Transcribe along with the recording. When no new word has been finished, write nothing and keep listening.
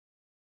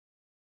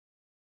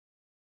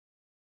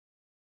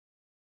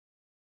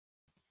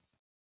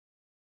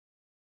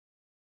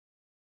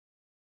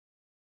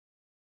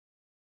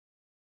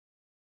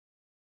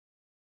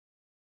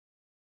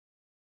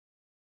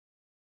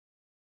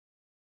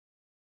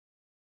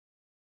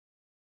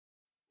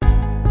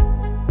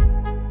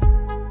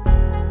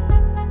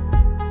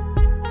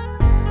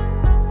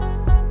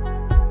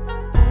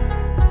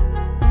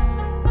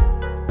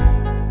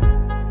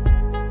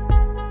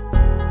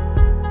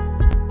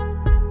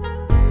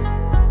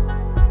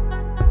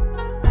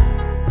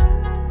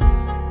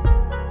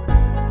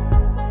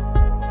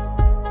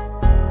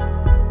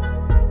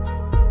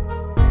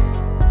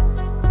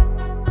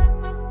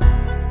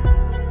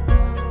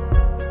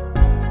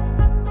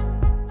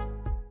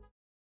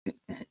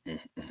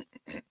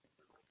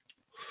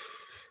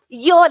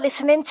You're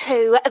listening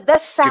to the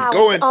sound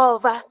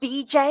of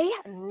DJ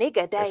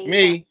Nigga Dave. That's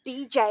me.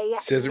 DJ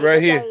says it Nigga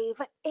right here.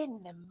 Dave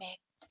in the mix.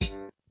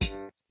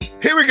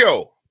 Here we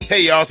go.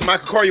 Hey, y'all. It's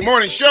Michael Colyar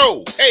Morning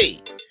Show. Hey,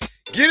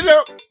 get it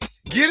up.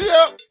 Get it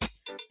up.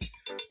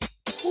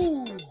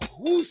 Woo,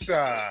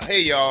 woo-sa.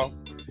 Hey, y'all.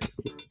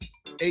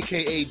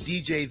 AKA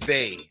DJ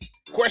They.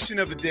 Question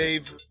of the day.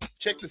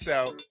 Check this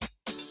out.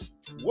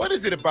 What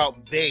is it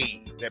about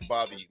they that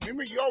bother you?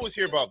 Remember, you always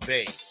hear about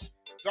they.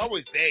 It's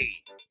always they.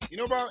 You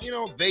know about,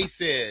 they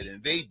said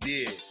and they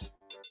did.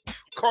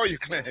 Call your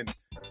clan.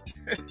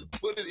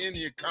 Put it in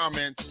your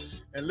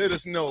comments and let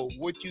us know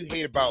what you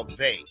hate about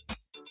they.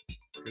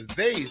 Because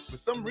they, for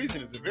some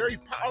reason, is a very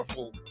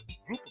powerful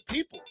group of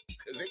people.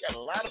 Because they got a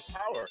lot of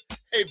power.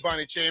 Hey,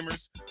 Bonnie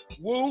Chambers.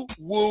 Woo,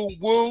 woo,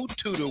 woo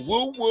to the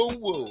woo, woo,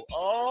 woo.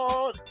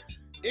 Oh,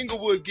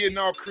 Inglewood getting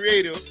all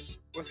creative.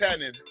 What's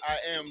happening? I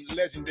am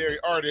legendary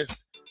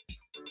artist.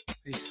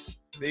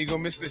 There you go,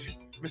 Mr.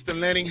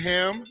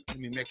 Lanningham. Let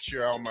me make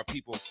sure all my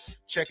people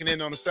checking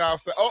in on the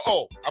south side.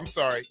 Oh, I'm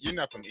sorry. You're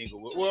not from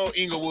Inglewood. Well,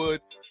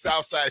 Inglewood,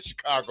 south side of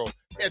Chicago.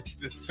 It's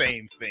the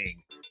same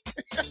thing.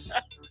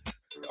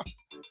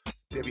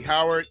 Debbie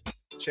Howard,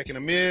 checking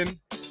them in.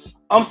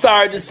 I'm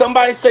sorry. Did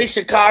somebody say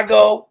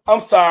Chicago?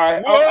 I'm sorry.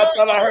 I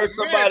thought I heard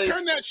somebody. Man,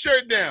 turn that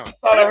shirt down. I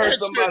thought I heard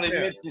somebody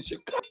mention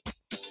Chicago.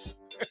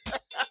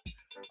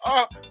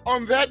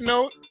 On that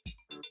note,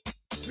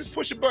 let's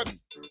push a button.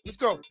 Let's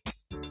go.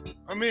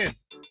 I'm in.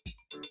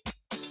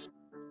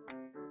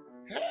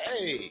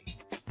 Hey.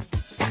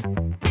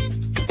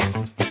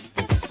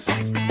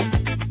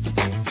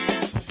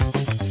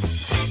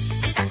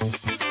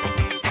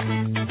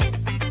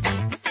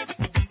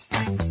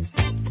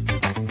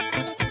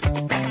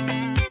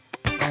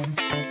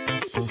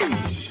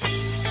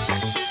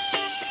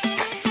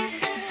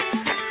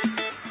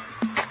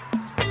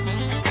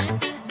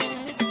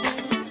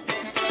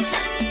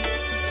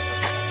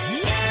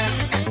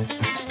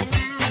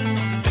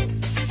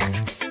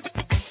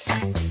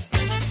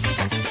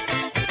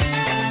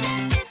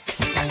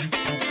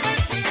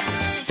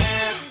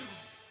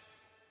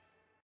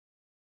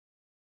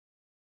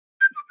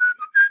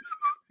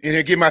 In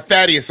here, get my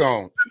Thaddeus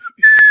on.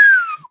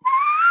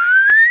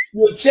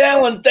 You're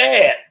channeling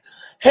that.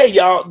 Hey,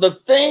 y'all, the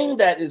thing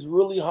that is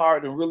really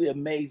hard and really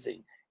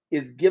amazing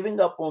is giving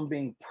up on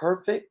being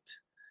perfect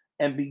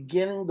and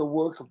beginning the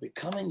work of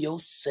becoming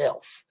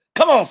yourself.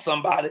 Come on,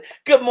 somebody.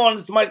 Good morning.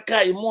 It's Michael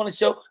Colyar Morning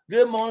Show.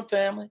 Good morning,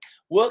 family.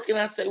 What can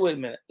I say? Wait a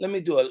minute. Let me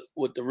do it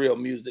with the real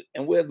music.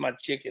 And where's my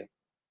chicken?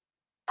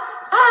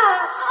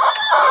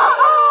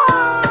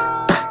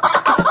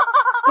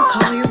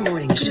 Colyar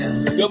Morning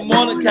Show. Good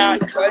morning, Colyar.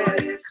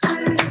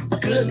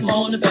 Good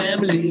morning,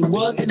 family.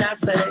 What can I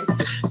say?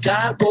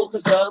 God woke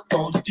us up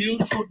on a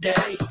beautiful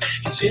day.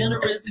 He's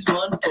generous, he's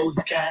wonderful,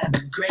 he's kind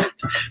and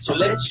great. So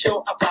let's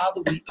show our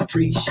Father we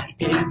appreciate.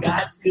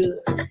 God's good.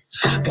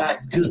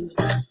 God's good.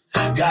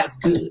 God's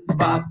good.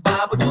 Ba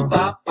ba ba do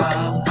ba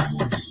ba.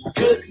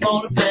 Good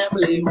morning,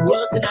 family.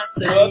 What can I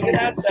say? What can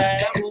I say?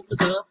 God woke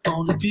us up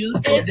on a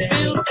beautiful day.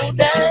 Beautiful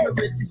day. He's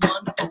generous, he's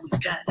wonderful, he's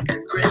kind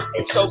and great.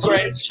 It's so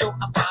great. Let's show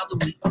our Father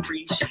we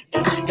appreciate.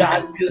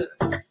 God's good.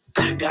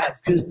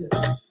 God's good.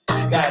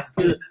 God's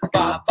good.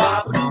 Ba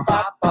ba ba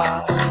ba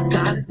ba.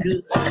 God is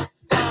good.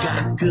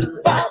 God's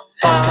good.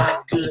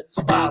 God's good.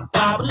 So ba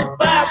ba ba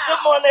ba.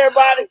 Good morning,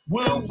 everybody.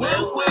 Woo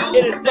woo woo.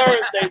 It is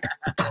Thursday,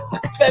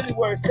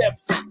 February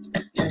 17th.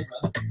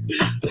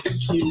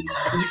 Thank you. You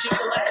keep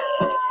the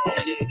last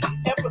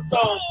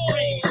episode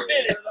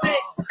 356,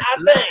 I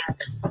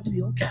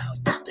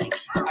think.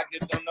 I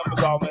get them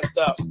numbers all messed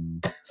up.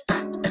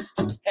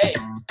 Hey.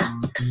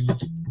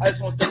 I just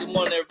want to say good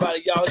morning,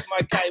 everybody. Y'all, it's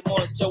Michael Colyar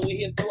Morning Show. We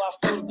here to do our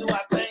food, do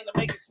our thing to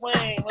make it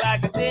swing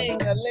like a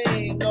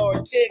ding-a-ling or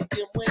a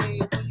chicken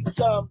wing. We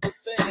come to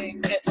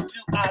sing and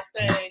do our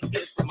thing.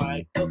 It's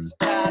Michael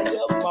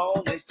Colyar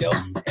Morning Show.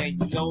 And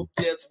you know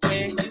just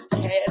where you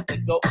had to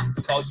go.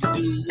 Because you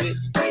do it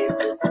here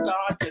to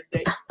start the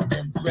day. And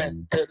then the rest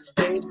of the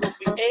day will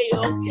be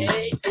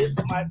A-OK. It's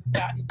the Michael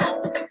Colyar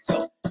Morning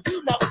Show. You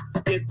know,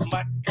 it's the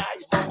Michael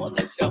Colyar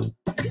Morning Show.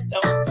 You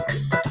know,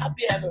 I'll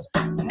be having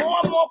more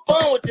and more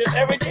fun with this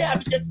every day. I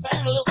be just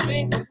finding little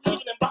things and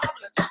weaving and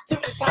bobbling,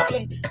 tipping,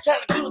 toppling, trying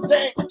to do the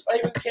thing. I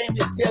even came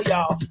here to tell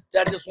y'all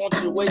that I just want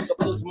you to wake up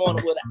this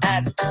morning with an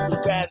attitude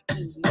of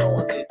gratitude,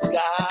 knowing that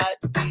God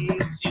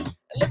is you.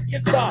 And let's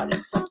get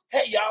started.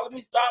 Hey, y'all, let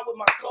me start with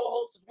my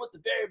co-hosts with the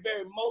very,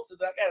 very most.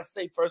 I gotta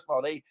say, first of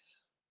all, they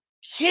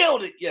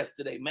killed it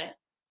yesterday, man.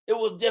 It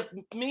was just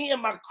me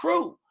and my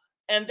crew.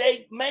 And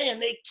they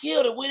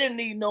killed it. We didn't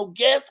need no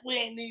guests. We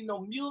ain't need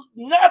no music,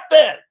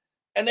 nothing.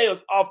 And they was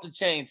off the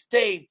chain,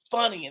 stayed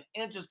funny and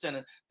interesting,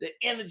 and the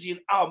energy.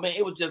 Oh man,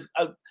 it was just.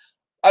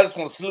 I just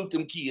want to salute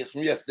them kids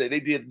from yesterday. They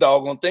did the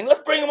doggone thing.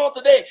 Let's bring them on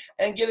today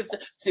and get it.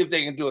 See if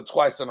they can do it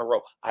twice in a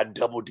row. I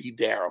double D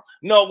dare them.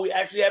 No, we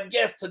actually have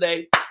guests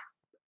today,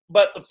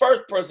 but the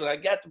first person I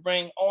got to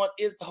bring on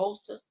is the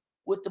hostess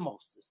with the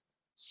mostest,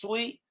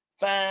 sweet,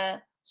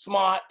 fine,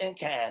 smart, and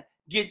kind.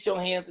 Get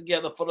your hands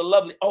together for the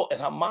lovely. Oh,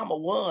 and her mama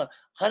won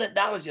 $100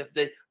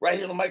 yesterday right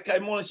here on the Michael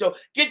Colyar Morning Show.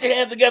 Get your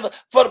hands together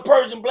for the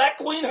Persian Black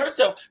Queen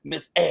herself,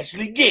 Miss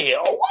Ashley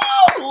Gale.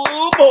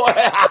 Whoa, boy.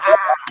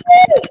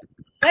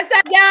 What's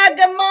up, y'all?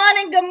 Good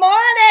morning. Good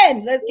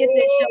morning. Let's get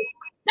this show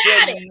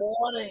started. Good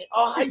morning.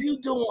 Oh, how you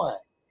doing?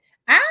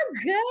 I'm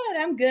good.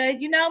 I'm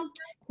good. You know,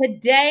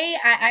 today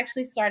I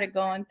actually started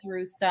going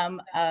through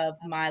some of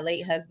my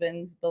late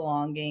husband's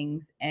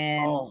belongings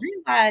and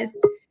realized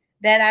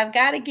that I've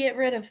got to get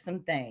rid of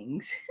some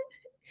things.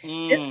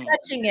 Just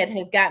touching it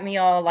has got me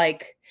all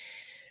like,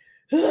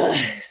 so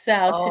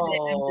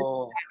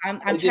today I'm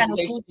trying to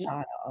lose it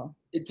all.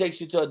 It takes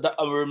you to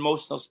a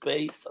emotional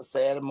space, a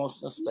sad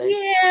emotional space.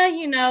 Yeah,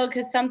 you know,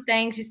 because some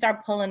things you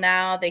start pulling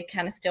out, they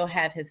kind of still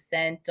have his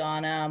scent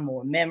on them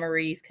or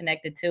memories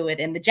connected to it.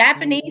 And the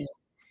Japanese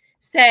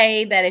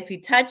say that if you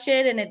touch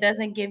it and it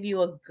doesn't give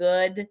you a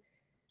good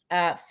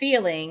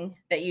feeling,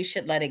 that you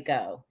should let it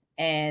go.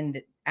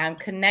 And I'm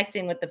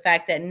connecting with the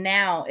fact that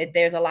now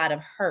there's a lot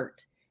of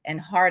hurt and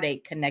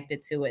heartache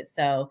connected to it.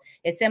 So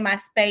it's in my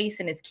space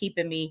and it's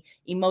keeping me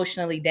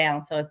emotionally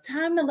down. So it's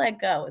time to let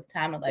go. It's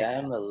time to let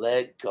go. Time to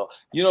let go.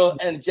 You know,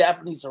 and the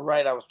Japanese are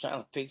right. I was trying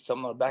to fix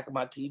something on the back of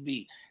my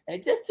TV. And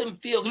it just didn't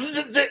feel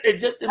good. So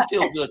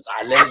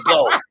I let it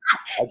go. I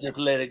just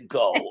let it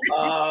go.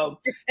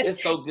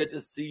 It's so good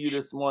to see you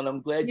this morning. I'm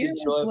glad you're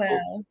joyful.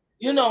 Well.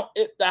 You know,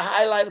 the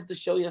highlight of the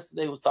show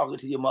yesterday was talking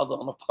to your mother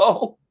on the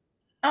phone.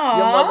 Aww.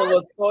 Your mother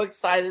was so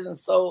excited, and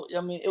so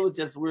I mean, it was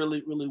just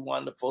really, really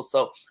wonderful.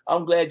 So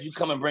I'm glad you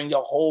come and bring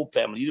your whole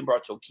family. You done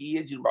brought your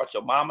kids, you done brought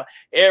your mama,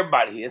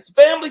 everybody here. It's a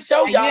family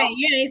show, y'all.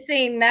 You ain't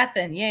seen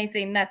nothing. You ain't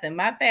seen nothing.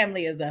 My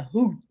family is a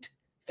hoot.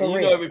 And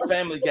you know, every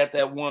family got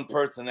that one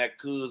person, that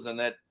cousin,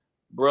 that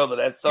brother,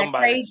 that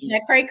somebody.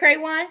 That cray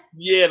one.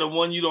 Yeah, the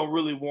one you don't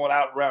really want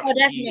out around. Oh,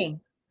 that's me.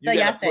 You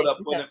gotta put up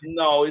with him.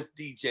 No, it's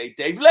DJ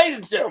Dave, ladies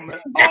and gentlemen,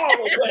 all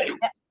the way.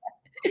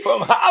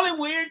 From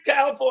Hollywood,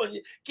 California,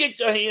 get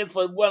your hands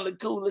for one of the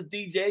coolest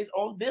DJs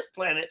on this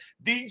planet,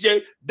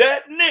 DJ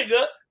That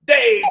Nigga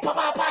Dave.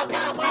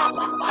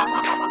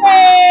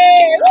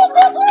 Hey.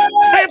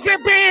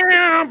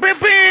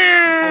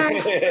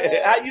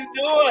 How you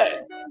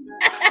doing?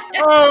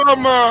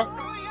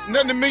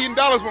 Nothing $1 million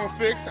won't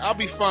fix. I'll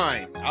be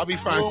fine. I'll be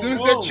fine. As soon as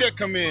that check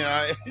come in.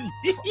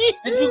 Did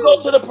you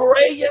go to the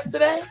parade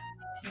yesterday?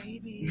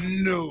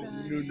 No.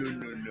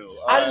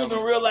 I didn't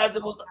even realize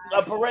it was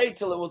a parade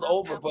till it was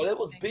over, but it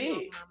was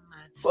big.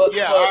 I'm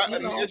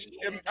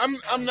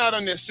not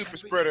on that super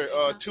spreader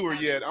tour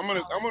yet. I'm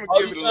gonna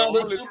give it a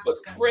little. Super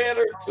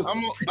spreader tour.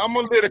 I'm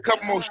gonna let a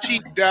couple more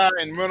sheep die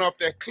and run off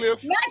that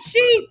cliff. Not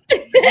sheep.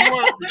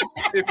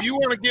 If you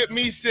want to get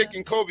me sick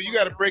and COVID, you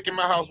got to break in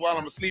my house while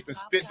I'm asleep and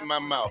spit in my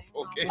mouth.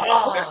 Okay,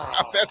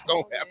 that's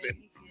gonna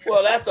happen.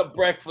 Well, that's a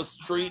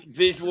breakfast treat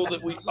visual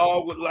that we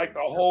all would like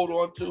to hold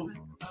on to.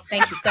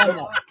 Thank you so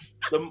much.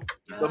 The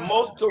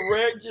most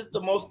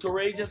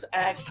courageous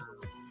act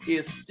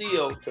is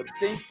still to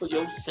think for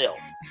yourself.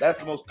 That's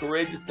the most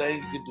courageous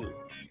thing you can do.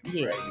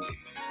 Yeah. Right?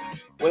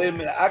 Wait a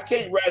minute. I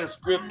can't write a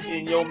script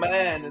in your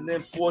mind and then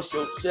force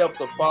yourself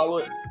to follow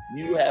it.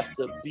 You have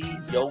to be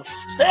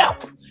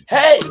yourself.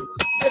 Hey,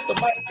 that's the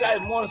Michael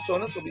Colyar Morning Show.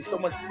 And it's gonna be so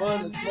much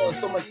fun this morning,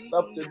 so much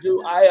stuff to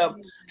do. I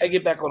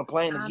get back on the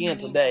plane again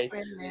today,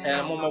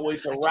 and I'm on my way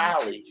to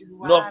Raleigh,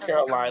 North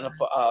Carolina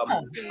for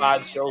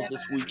 5 shows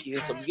this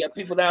weekend. So if you got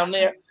people down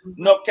there,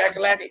 North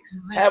Kakalaki,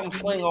 have them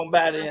swing on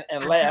by there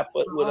and laugh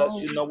with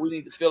us. You know, we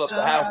need to fill up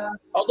the house.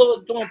 Although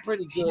it's doing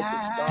pretty good to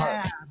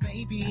start.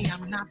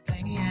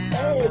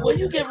 Hey, where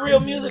you get real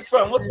music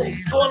from? What the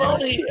heck's going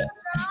on here?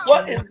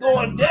 What is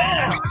going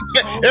down?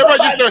 Everybody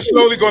just start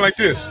slowly going like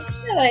this.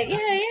 Like,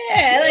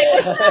 yeah.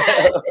 Like,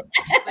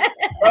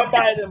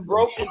 somebody then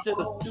broke into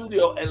the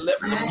studio and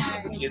left some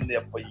music in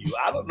there for you.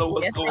 I don't know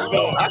what's going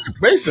on. I can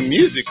play some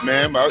music,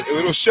 man, but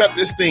it'll shut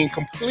this thing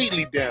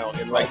completely down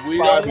in like we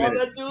 5 minutes. We don't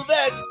want to do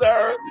that,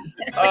 sir.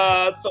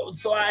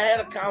 So I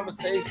had a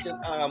conversation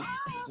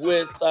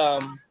with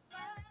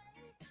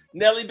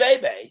Nelly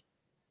Bebe,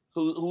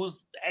 who's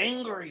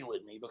angry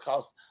with me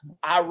because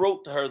I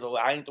wrote to her, though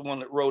I ain't the one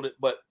that wrote it,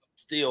 but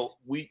still,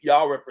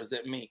 y'all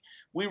represent me.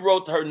 We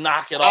wrote to her,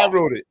 knock it off. I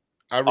wrote it.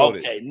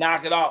 Okay,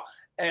 knock it off.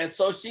 And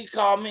so she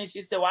called me and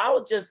she said, well, I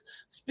was just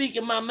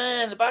speaking my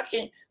mind. If I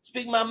can't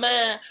speak my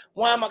mind,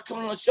 why am I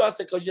coming on the show? I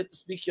said, because you have to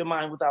speak your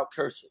mind without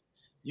cursing.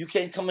 You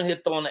can't come in here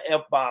throwing the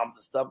F-bombs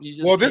and stuff.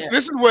 You just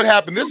this is what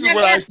happened. This is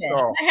what I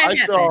saw.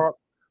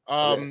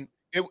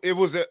 It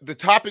was the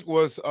topic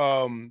was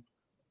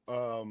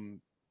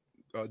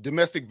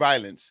domestic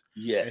violence.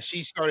 Yeah. And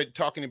she started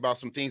talking about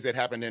some things that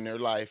happened in her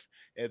life.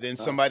 And then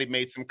somebody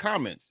made some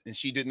comments and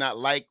she did not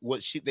like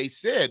what they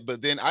said.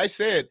 But then I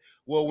said,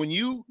 well, when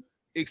you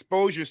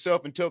expose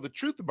yourself and tell the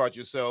truth about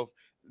yourself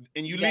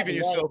and you leaving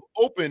yourself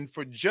open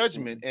for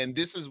judgment, and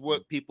this is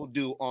what people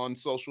do on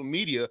social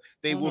media,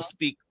 they will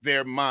speak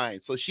their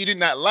mind. So she did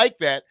not like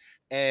that.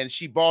 And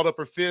she balled up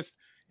her fist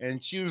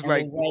And she was And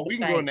like, we we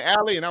can go in the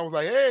alley. And I was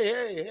like,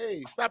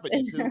 hey, stop it,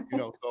 you two. You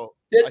know, so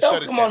Yeah, I don't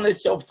shut it come down. on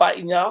this show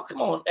fighting, y'all.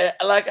 Come on.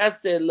 Like I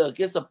said, look,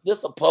 this a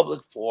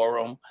public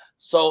forum.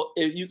 So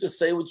if you can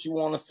say what you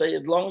want to say,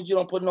 as long as you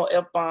don't put no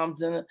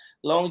F-bombs in it, as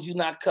long as you're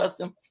not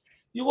cussing,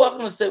 you're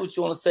welcome to say what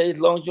you want to say,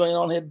 as long as you ain't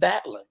on here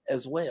battling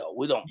as well.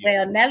 We don't.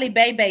 Well, Nelly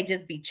Bebe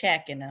just be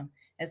checking them.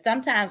 And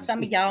sometimes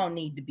some of y'all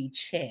need to be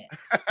checked.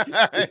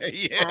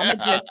 Yeah.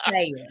 I'ma just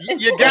say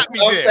it. You got me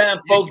there.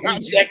 Sometimes folks be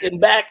checking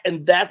back,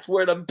 and that's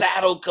where the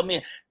battle come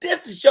in.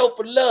 This is show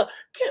for love.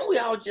 Can we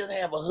all just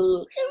have a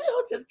hug? Can we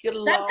all just get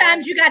along?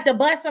 Sometimes you got to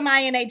bust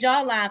somebody in their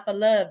jawline for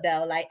love,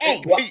 though. Like,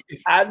 hey, well,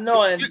 I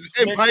know, and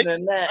Mike,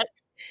 mentioning that.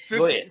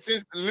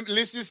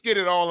 let's just get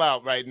it all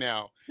out right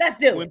now. Let's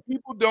do when it.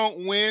 people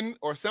don't win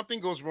or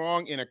something goes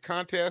wrong in a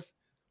contest,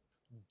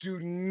 do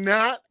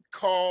not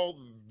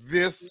call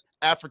this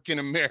African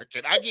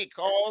American. I get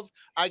calls,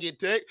 I get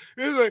texts.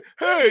 It's like,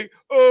 hey,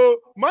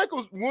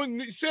 Michael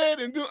said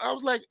and do. I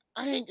was like,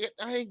 I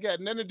ain't got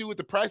nothing to do with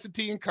the price of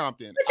tea in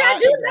Compton. But y'all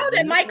do know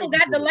that Michael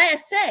got the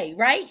last say,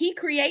 right? He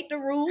create the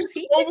rules.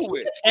 He over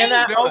with. And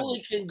I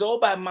only can go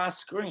by my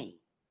screen.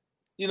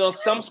 You know,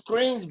 some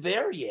screens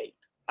variate.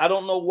 I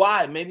don't know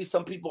why. Maybe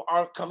some people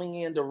aren't coming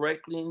in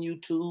directly in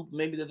YouTube.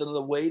 Maybe there's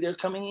another way they're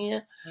coming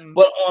in.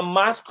 But on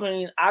my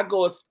screen,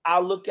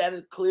 I'll look at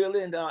it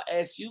clearly and then I'll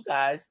ask you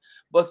guys.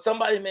 But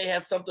somebody may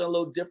have something a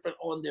little different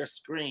on their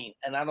screen.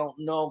 And I don't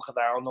know because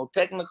I don't know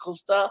technical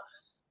stuff.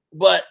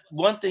 But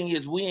one thing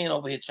is we ain't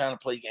over here trying to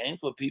play games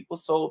with people.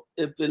 So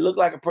if it look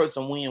like a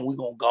person win, we're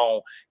going to go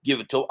and give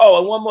it to them. Oh,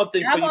 and one more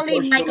thing. I'm going to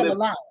leave Michael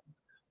alone.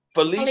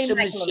 Felicia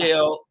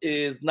Michelle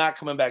is not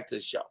coming back to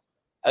the show.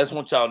 I just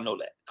want y'all to know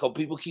that. Because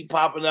people keep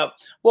popping up.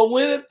 Well,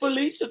 when is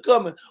Felicia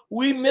coming?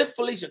 We miss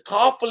Felicia.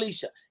 Call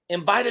Felicia.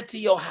 Invite her to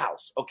your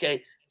house,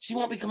 okay? She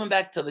won't be coming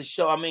back to the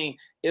show. I mean,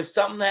 if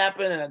something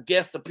happened and a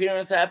guest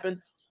appearance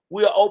happened,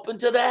 we're open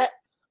to that.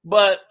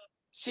 But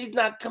she's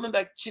not coming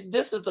back.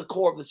 This is the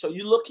core of the show.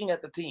 You're looking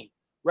at the team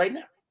right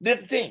now. This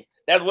is the team.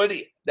 That's what it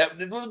is.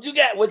 That's what you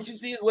got. What you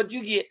see is what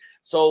you get.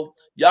 So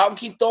y'all can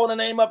keep throwing the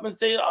name up and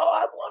saying, "Oh,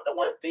 I wonder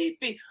when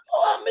Fifi.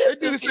 Oh, I miss."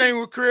 They do the same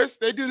with Chris.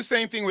 They do the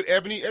same thing with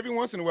Ebony. Every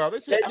once in a while, they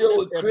say, do it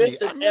with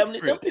Chris and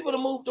Ebony. Them people that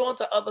moved on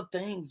to other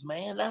things,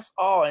 man. That's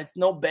all. It's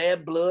no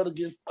bad blood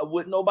against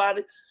with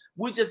nobody.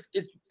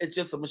 It's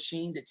just a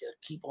machine that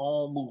just keep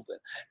on moving.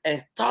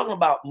 And talking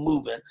about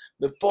moving,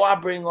 before I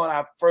bring on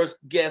our first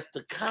guest,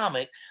 the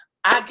comic,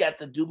 I got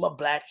to do my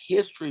Black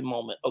History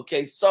moment.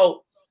 Okay,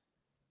 so.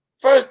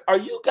 First, are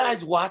you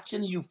guys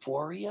watching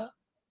Euphoria?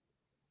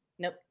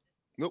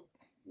 Nope.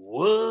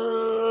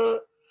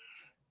 What?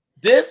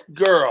 This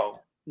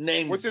girl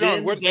named What's it Zendaya.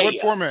 on?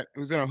 What format?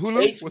 Was it on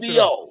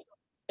Hulu?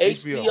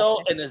 HBO,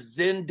 and a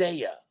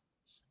Zendaya.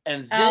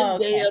 And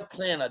Zendaya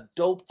playing a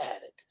dope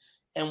addict.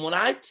 And when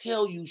I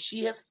tell you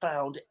she has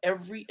found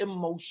every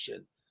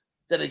emotion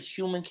that a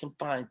human can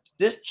find,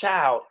 this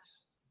child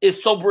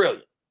is so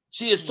brilliant.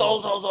 She is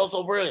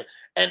so brilliant.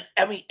 And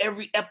I mean,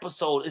 every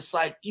episode, it's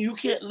like you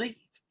can't leave.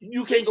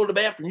 You can't go to the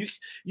bathroom.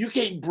 You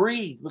can't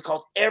breathe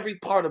because every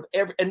part of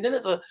every. And then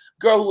there's a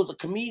girl who was a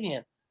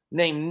comedian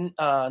named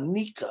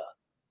Nika.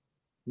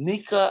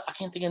 Nika, I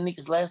can't think of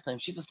Nika's last name.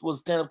 She just was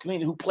a stand-up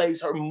comedian who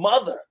plays her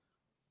mother.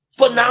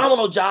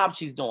 Phenomenal job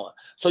she's doing.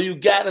 So you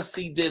got to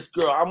see this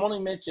girl. I'm only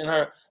mentioning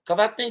her because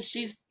I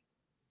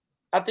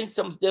think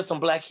there's some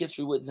Black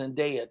History with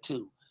Zendaya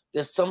too.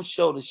 There's some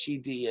show that she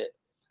did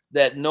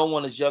that no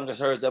one as young as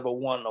her has ever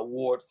won an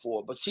award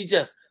for. But she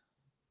just.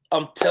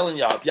 I'm telling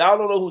y'all, if y'all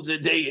don't know who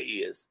Zendaya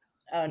is,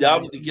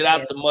 y'all need to get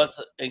out the mud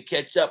and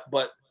catch up.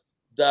 But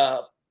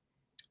the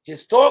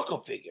historical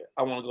figure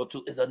I want to go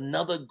to is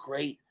another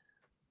great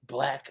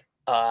Black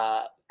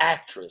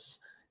actress.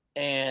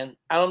 And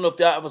I don't know if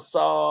y'all ever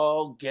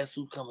saw Guess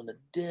Who's Coming to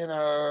Dinner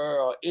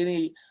or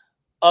any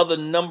other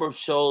number of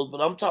shows,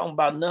 but I'm talking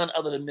about none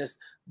other than Miss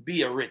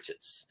Bea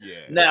Richards.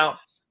 Yeah. Now,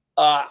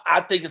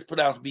 I think it's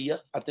pronounced Bea.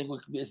 I think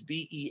it's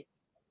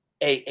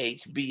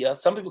B-E-A-H, Bea.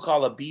 Some people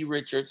call her B.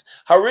 Richards.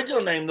 Her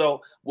original name,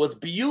 though, was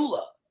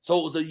Beulah. So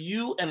it was a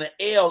U and an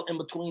L in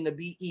between the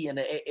B-E and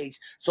the A-H.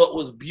 So it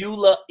was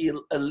Beulah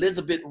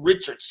Elizabeth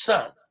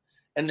Richardson.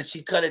 And then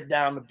she cut it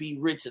down to B.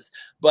 Richards.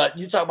 But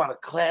you talk about a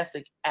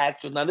classic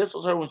actress. Now, this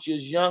was her when she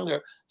was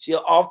younger. She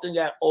often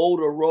got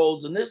older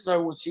roles. And this is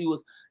her when she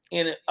was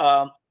in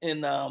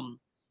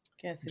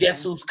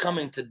Guess Who's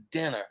Coming to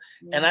Dinner.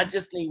 Yeah. And I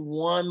just need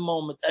one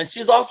moment. And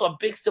she's also a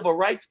big civil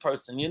rights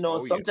person, you know,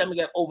 and sometimes it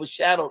got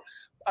overshadowed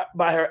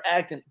by her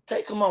acting.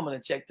 Take a moment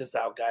and check this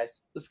out,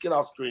 guys. Let's get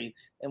off screen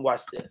and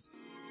watch this.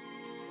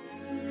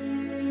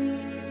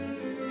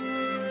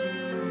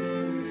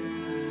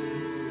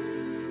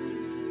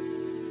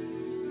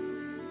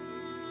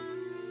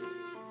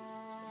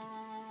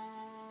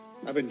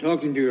 I've been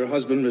talking to your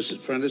husband,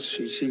 Mrs. Prentice.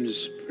 He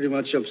seems pretty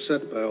much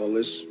upset by all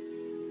this.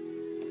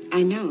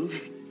 I know.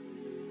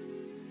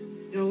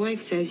 Your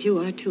wife says you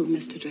are too,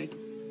 Mr. Drake.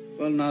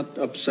 Well, not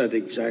upset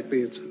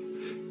exactly. It's a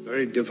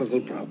very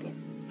difficult problem.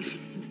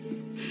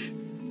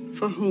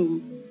 For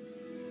whom?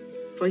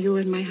 For you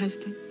and my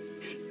husband?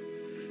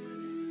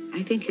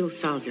 I think you'll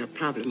solve your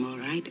problem, all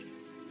right?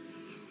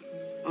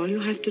 All you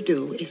have to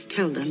do is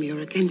tell them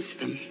you're against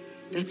them.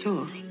 That's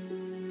all.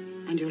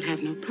 And you'll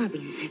have no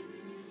problem.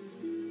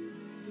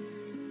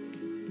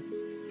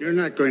 You're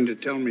not going to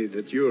tell me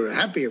that you're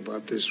happy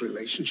about this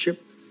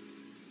relationship?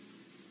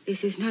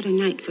 This is not a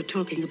night for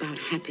talking about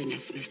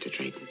happiness, Mr.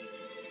 Drayton.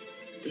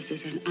 This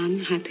is an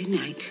unhappy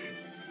night.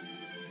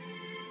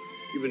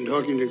 You've been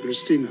talking to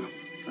Christina.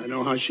 I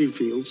know how she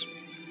feels.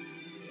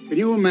 Can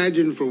you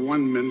imagine for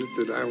 1 minute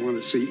that I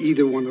want to see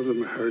either one of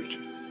them hurt?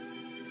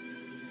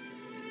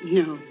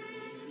 No.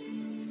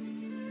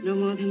 No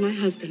more than my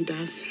husband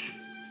does.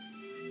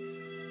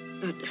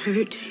 But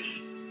hurt,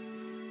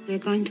 they're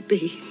going to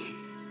be.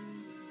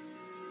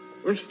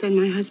 Worse than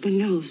my husband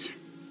knows.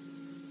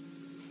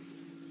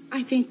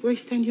 I think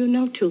worse than you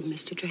know, too,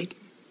 Mr. Drayton.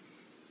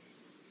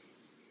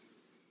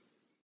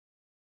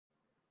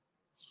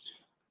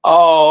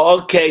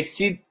 Oh, okay.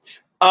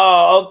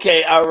 Oh,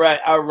 okay. All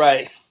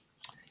right.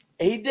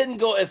 He didn't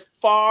go as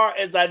far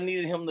as I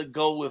needed him to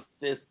go with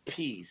this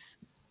piece.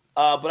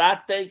 But I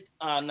think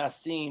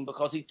Nassim,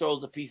 because he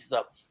throws the pieces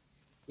up,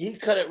 he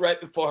cut it right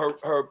before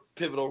her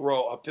pivotal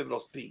role, her pivotal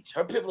speech.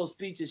 Her pivotal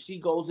speech is she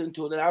goes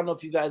into it, and I don't know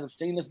if you guys have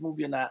seen this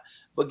movie or not,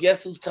 but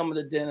guess who's coming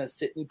to dinner?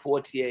 Sidney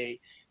Poitier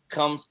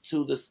comes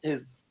to this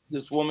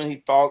woman he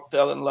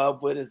fell in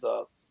love with, is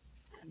a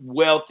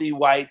wealthy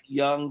white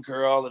young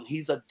girl, and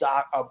he's a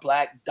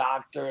black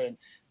doctor, and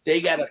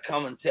they got to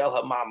come and tell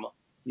her mama,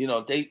 you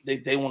know,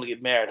 they want to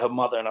get married, her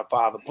mother and her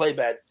father, played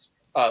by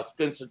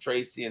Spencer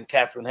Tracy and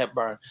Katharine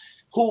Hepburn,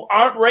 who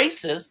aren't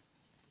racist,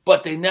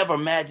 but they never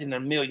imagined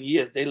in a million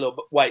years their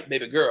little white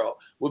baby girl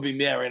would be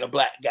marrying a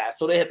black guy.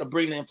 So they had to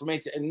bring the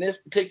information. In this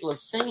particular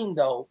scene,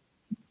 though,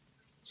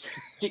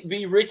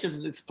 B. Richards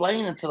is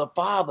explaining to the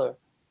father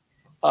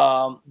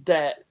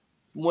that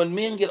when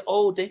men get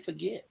old, they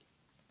forget.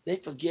 They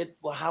forget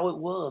how it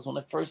was when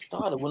they first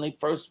started, when they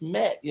first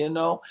met, you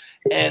know?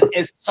 And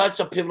it's such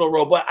a pivotal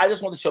role. But I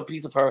just want to show a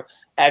piece of her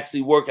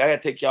actually working. I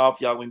got to take y'all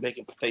off. Y'all been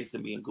making face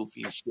and being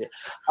goofy and shit.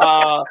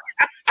 I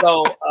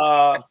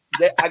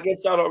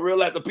guess y'all don't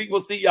realize the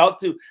people see y'all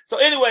too. So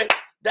anyway,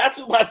 that's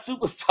what my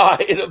superstar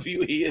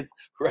interview is,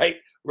 right?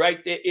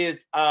 Right there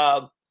is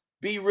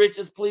B.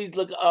 Richards. Please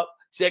look up,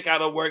 check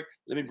out her work.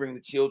 Let me bring the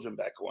children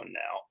back on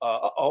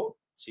now.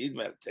 She's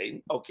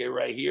meditating. Okay,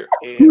 right here.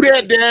 And who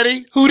that,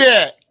 Daddy? Who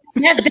that?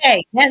 That's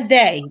Day. That's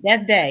Day.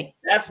 That's Day.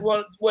 That's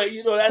one way,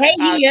 you know. That's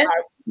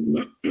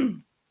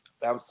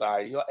I'm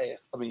sorry. Your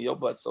ass. I mean, your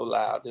butt's so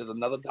loud. There's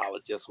another dollar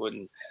just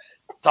when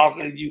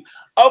talking to you.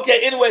 Okay.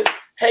 Anyway,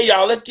 hey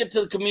y'all, let's get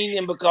to the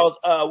comedian because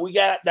we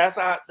got that's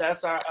our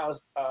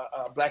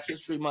Black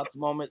History Month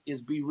moment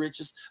is B.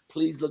 Richards.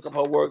 Please look up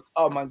her work.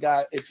 Oh my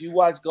God! If you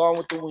watch Gone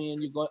with the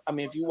Wind, you're going. I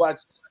mean, if you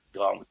watch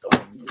Gone with the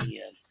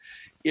Wind.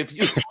 If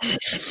you,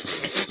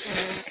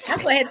 I'm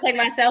going to have to take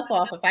myself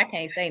off if I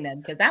can't say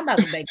nothing because I'm about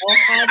to make all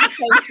kinds of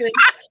faces.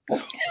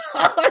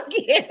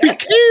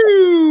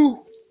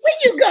 Where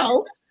you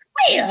go?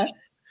 Where?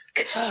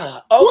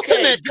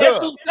 Okay, guess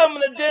who's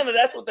coming to dinner?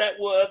 That's what that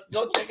was.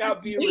 Go check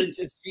out B.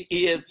 Richards. She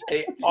is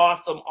an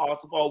awesome,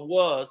 or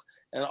was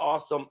an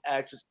awesome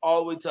actress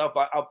all the way to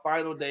our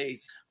final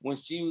days. When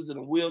she was in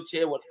a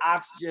wheelchair with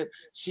oxygen,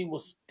 she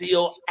was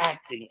still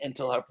acting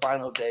until her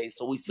final days.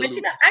 So we salute. But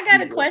you know, I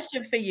got a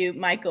question for you,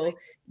 Michael.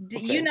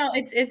 You know,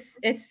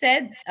 it's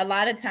said a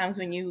lot of times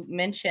when you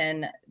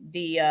mention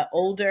the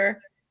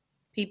older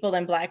people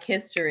in Black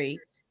history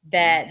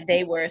that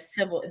they were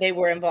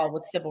involved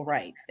with civil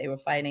rights. They were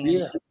fighting in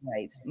the civil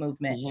rights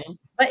movement.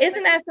 But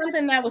isn't that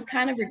something that was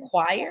kind of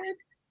required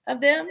of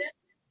them?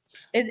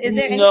 Is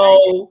there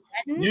no?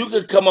 You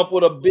could come up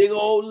with a big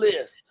old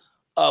list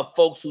of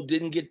folks who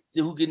didn't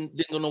go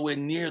nowhere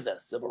near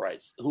that civil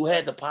rights, who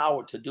had the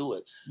power to do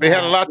it. They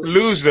had a lot to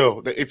lose,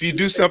 though. If you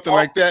do something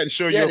like that and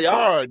show your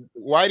card,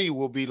 Whitey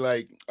will be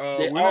like,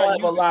 they all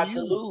have a lot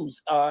to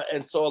lose,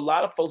 and so a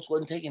lot of folks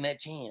wasn't taking that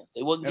chance.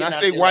 They wasn't. And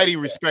I say Whitey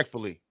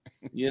respectfully.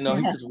 You know,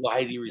 he says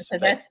Whitey respectfully.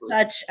 Because that's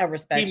such a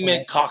respect. He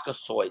meant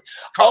Caucasoid.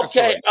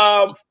 Okay,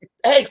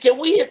 hey, can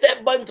we hit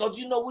that button? Because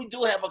you know we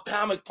do have a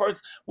comic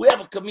person. We have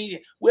a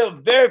comedian. We have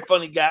a very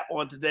funny guy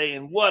on today,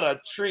 and what a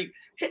treat!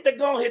 Hit that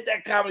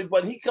comedy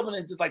button. He coming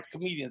in just like the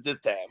comedians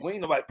this time. We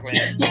ain't nobody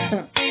playing.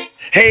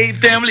 Hey,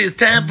 family, it's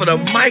time for the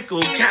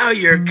Michael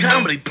Colyar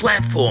comedy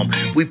platform.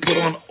 We put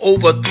on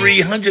over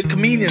 300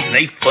 comedians, and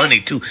they funny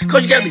too.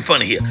 Because you got to be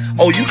funny here.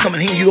 Oh, you coming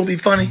here, you don't be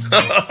funny?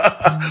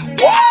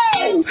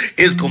 Whoa!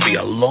 It's going to be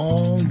a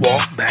long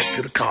walk back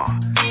to the car.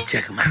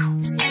 Check them out.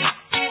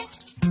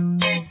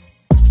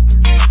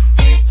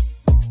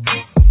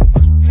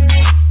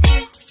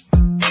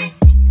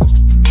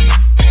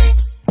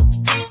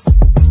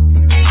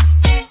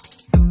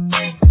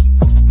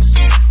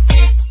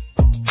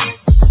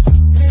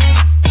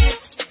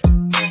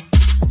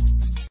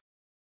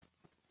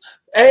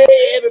 Hey,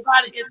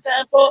 everybody, it's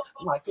time for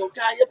Michael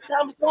Colyar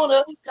Comedy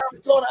Corner.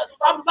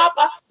 Why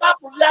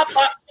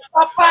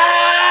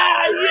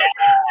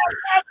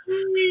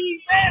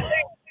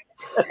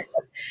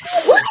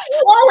are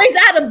you always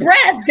out of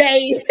breath,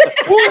 Dave?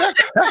 Ooh,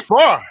 that's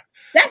far.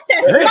 That's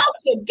that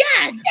smoking.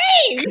 God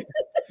damn.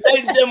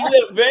 Ladies and gentlemen, we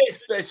have a very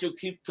special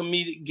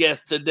comedic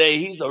guest today.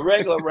 He's a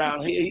regular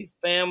around here. He's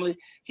family.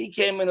 He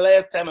came in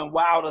last time and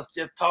wowed us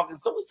just talking.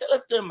 So we said,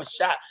 let's give him a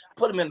shot.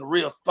 Put him in the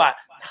real spot,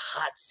 the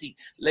hot seat.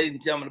 Ladies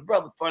and gentlemen, the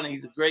brother funny.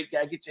 He's a great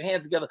guy. Get your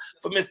hands together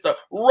for Mr.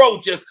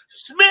 Rojas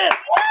Smith.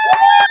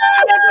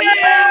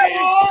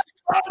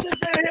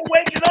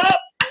 Waking up.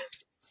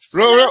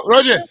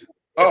 Rogers.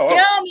 Yo,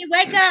 you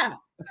wake up.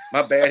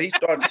 My bad. He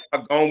started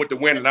going with the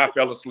wind and I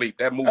fell asleep.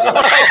 That movie.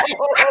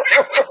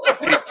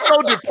 It's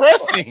so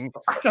depressing.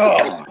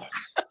 Oh,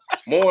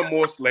 more and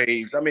more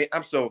slaves. I mean,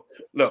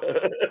 look,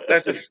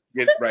 let's just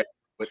get it right.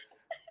 But,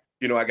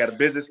 I got a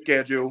business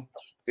schedule,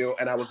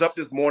 and I was up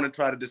this morning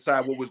trying to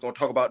decide what we was going to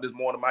talk about this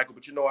morning, Michael.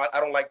 But,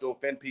 I don't like to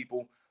offend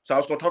people. So I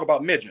was going to talk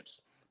about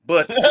midgets.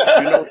 But,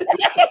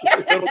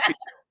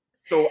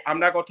 so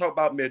I'm not going to talk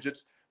about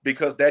midgets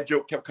because that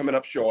joke kept coming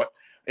up short.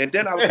 And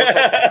then I was going to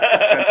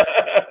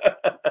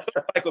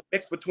talk like a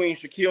mix between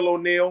Shaquille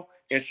O'Neal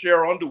and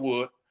Cheryl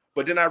Underwood.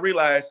 But then I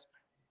realized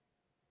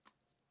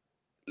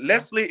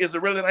Leslie is a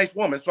really nice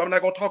woman, so I'm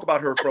not going to talk about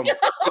her from.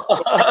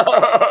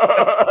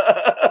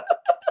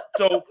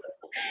 So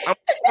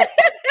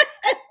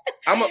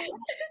I'm going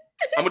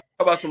to talk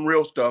about some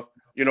real stuff,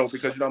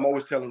 because I'm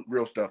always telling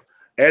real stuff.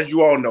 As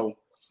you all know,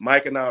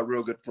 Mike and I are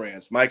real good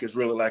friends. Mike is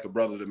really like a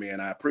brother to me, and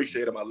I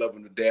appreciate him. I love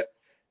him to death.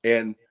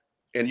 And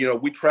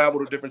we travel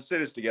to different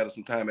cities together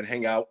sometime and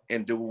hang out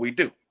and do what we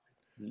do.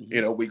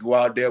 Mm-hmm. We go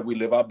out there, we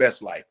live our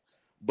best life.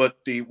 But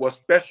what's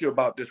special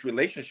about this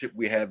relationship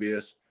we have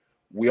is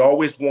we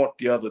always want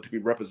the other to be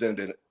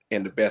represented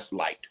in the best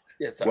light.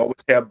 Yes, sir. We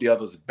always have the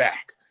other's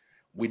back.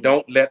 We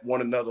don't let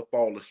one another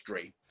fall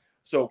astray.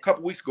 So a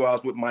couple weeks ago, I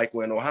was with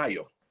Michael in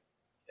Ohio.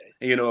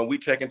 And we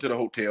check into the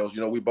hotels.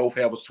 We both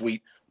have a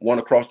suite, one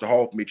across the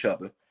hall from each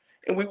other.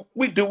 And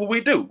we do what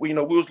we do. We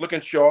was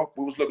looking sharp.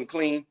 We was looking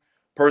clean.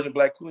 Persian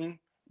black queen,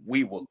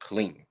 we were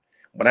clean.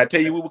 When I tell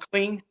you we were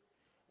clean,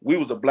 we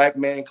was a black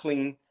man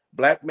clean.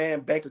 Black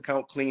man bank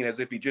account clean as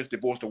if he just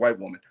divorced a white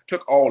woman.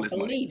 Took all his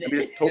money.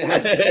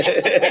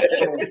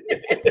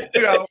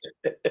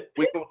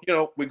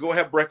 We go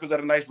have breakfast at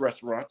a nice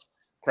restaurant,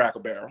 Cracker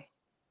Barrel.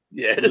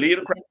 Yeah. We leave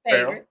the Cracker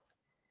Barrel.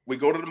 We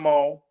go to the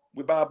mall.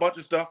 We buy a bunch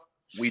of stuff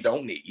we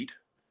don't need.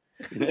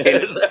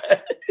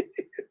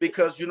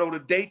 Because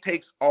the day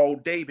takes all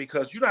day.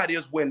 Because how it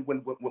is when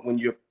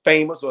you're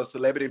famous or a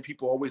celebrity and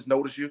people always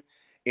notice you,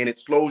 and it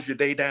slows your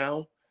day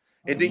down,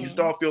 and then you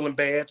start feeling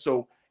bad.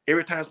 So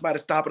every time somebody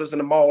stops us in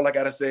the mall, I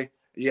gotta say,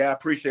 yeah, I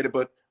appreciate it,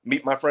 but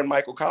meet my friend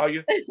Michael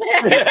Colyar.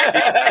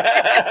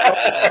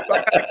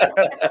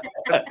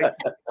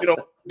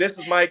 This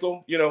is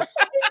Michael.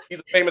 He's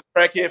a famous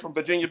crackhead from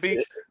Virginia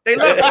Beach. They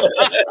love him.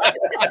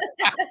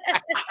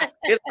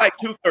 It's like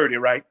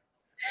 2:30, right?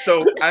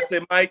 So I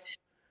said, Mike,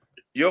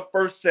 your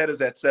first set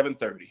is at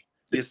 7:30.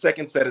 Your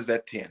second set is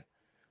at 10.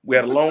 We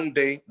had a long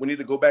day. We need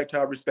to go back to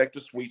our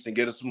respective suites and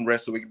get us some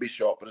rest so we can be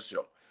sharp for the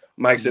show.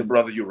 Mike said,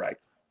 brother, you're right.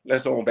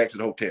 Let's go on back to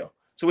the hotel.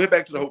 So we're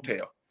back to the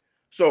hotel.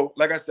 So,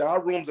 like I said,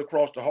 our rooms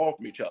across the hall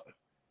from each other.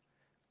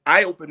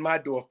 I opened my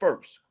door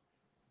first.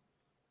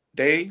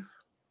 Dave,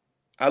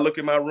 I look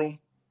in my room,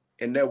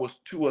 and there was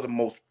two of the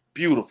most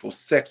beautiful,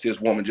 sexiest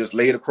women just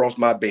laid across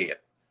my bed.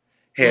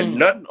 Had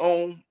nothing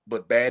on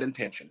but bad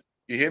intention.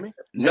 You hear me?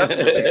 Nothing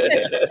but bad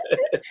intention.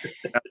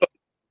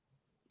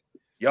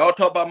 Y'all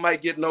talk about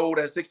Mike getting old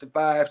at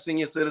 65,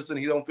 senior citizen.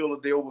 He don't feel a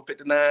day over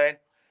 59,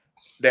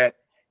 that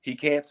he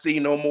can't see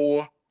no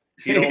more.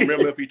 He don't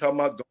remember if he talking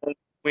about going to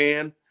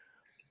win,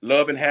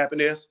 love and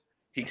happiness.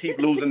 He keep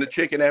losing the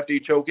chicken after he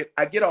choke it.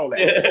 I get all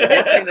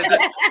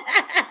that.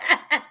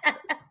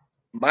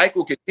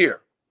 Michael can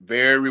hear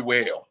very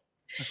well.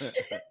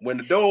 When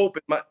the door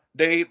opened,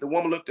 Dave, the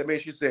woman looked at me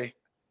and she said,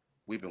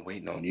 we've been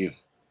waiting on you.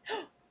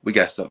 We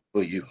got something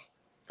for you.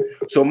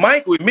 So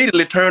Michael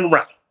immediately turned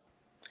around.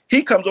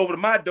 He comes over to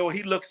my door.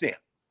 He looks in.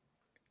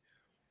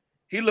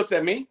 He looks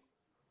at me,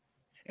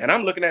 and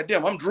I'm looking at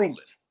them. I'm drooling.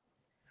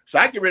 So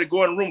I get ready to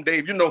go in the room,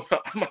 Dave. I'm going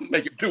to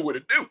make it do what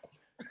it do.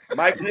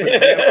 Michael,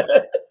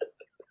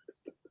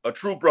 a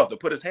true brother,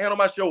 put his hand on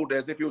my shoulder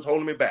as if he was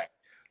holding me back.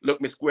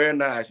 Looked me square in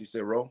the eyes. He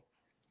said, Ro,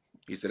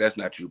 he said, that's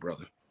not you,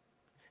 brother.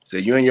 He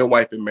said, you and your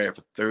wife been married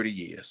for 30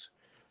 years.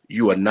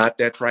 You are not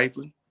that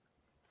trifling.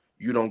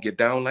 You don't get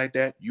down like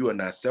that. You are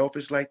not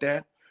selfish like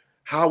that.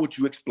 How would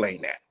you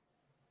explain that?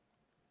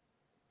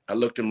 I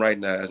looked him right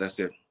in the eyes. I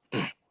said,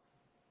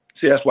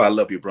 see, that's why I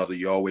love you, brother.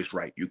 You're always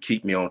right. You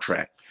keep me on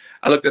track.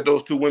 I looked at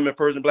those two women,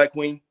 Persian black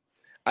queen.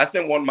 I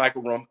sent one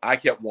Michael room. I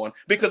kept one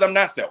because I'm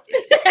not selfish.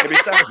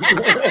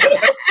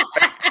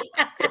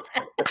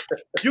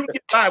 You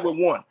get by with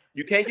one.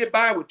 You can't get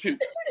by with two.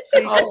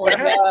 See, oh my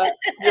God,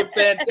 you're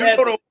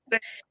fantastic.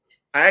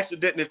 I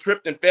accidentally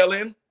tripped and fell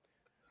in.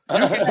 You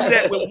can do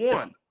that with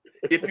one.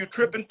 If you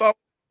trip and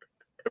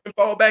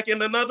fall back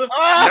in another,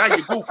 now you're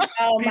goofy.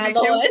 Oh my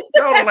Lord.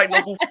 Y'all don't like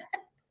no goofy.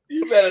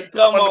 You better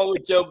come on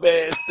with your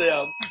bad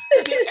self.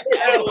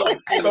 That was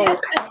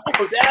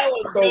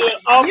good.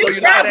 You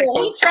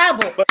trouble. He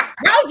trouble.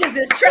 Rogers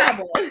is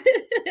trouble.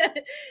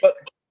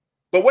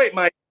 But wait,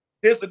 Mike.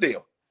 Here's the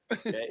deal.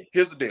 Okay.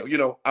 Here's the deal. You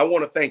know, I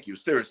want to thank you,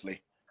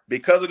 seriously.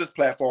 Because of this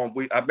platform,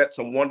 I met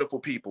some wonderful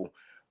people.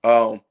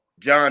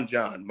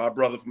 John, my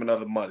brother from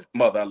another mother.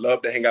 I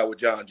love to hang out with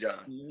John.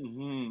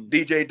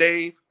 DJ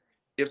Dave,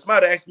 if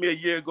somebody asked me a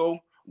year ago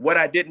what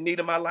I didn't need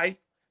in my life,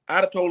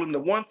 I'd have told him the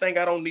one thing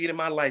I don't need in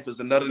my life is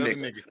another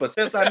nigga. But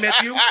since I met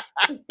you,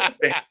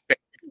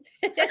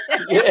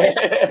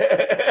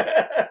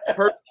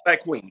 Persian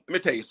Black Queen, let me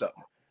tell you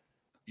something.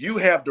 You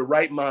have the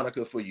right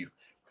moniker for you.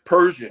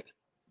 Persian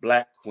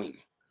Black Queen.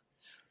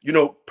 You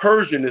know,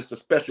 Persian is the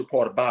special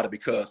part about it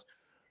because,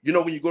 you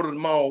know, when you go to the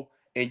mall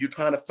and you're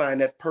trying to find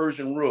that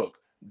Persian rug,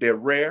 they're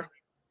rare,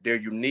 they're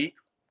unique,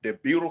 they're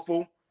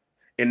beautiful,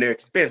 and they're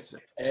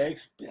expensive.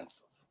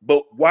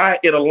 But why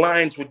it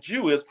aligns with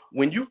you is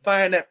when you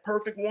find that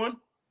perfect one,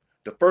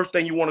 the first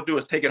thing you want to do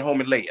is take it home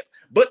and lay it.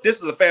 But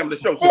this is a family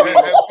show. So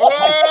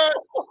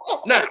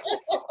now,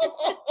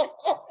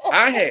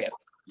 I had.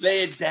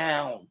 Lay it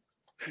down.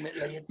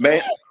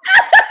 Man.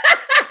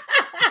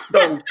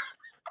 So,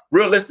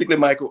 realistically,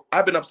 Michael,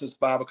 I've been up since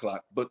 5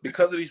 o'clock, but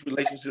because of these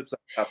relationships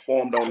I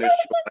formed on this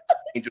show, like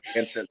Angel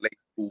Vincent,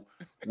 who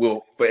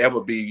will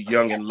forever be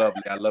young and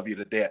lovely. I love you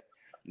to death.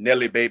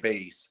 Nelly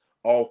Babies,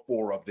 all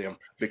 4 of them,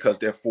 because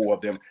there are 4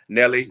 of them.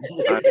 Nelly,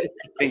 I'm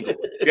single.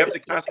 You have to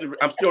constantly.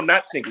 I'm still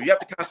not single. You have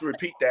to constantly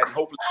repeat that, and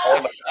hopefully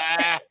all of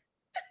that.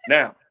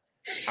 Now,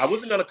 I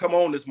wasn't gonna come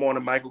on this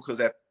morning, Michael, because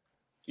that,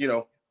 you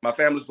know, my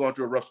family's going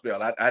through a rough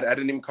spell. I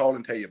didn't even call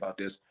and tell you about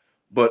this.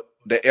 But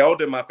the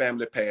elder in my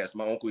family passed,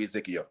 my uncle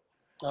Ezekiel.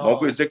 My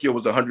uncle Ezekiel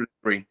was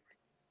 103.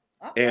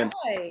 And,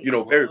 you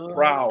know, very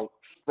proud,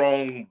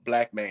 strong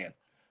Black man.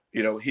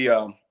 You know,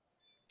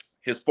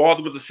 his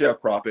father was a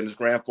sharecropper and his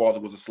grandfather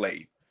was a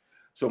slave.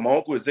 So my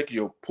uncle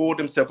Ezekiel pulled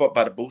himself up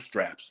by the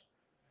bootstraps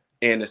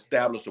and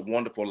established a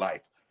wonderful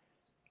life.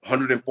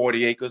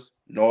 140 acres,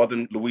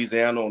 northern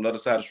Louisiana on the other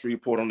side of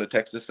Shreveport on the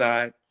Texas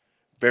side.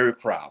 Very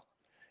proud.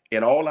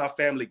 In all our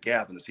family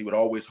gatherings, he would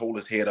always hold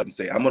his head up and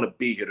say, I'm going to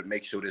be here to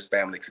make sure this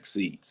family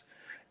succeeds.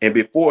 And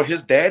before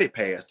his daddy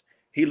passed,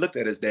 he looked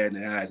at his dad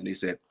in the eyes and he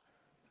said,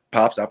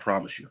 Pops, I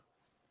promise you,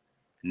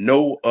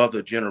 no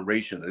other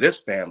generation of this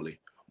family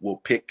will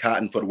pick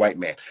cotton for the white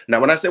man. Now,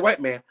 when I say white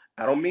man,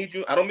 I don't mean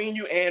you,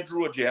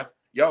 Andrew or Jeff.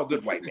 Y'all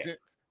good white men.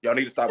 Y'all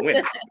need to stop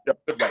winning. Y'all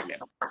good white men.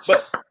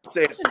 But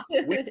said,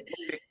 we don't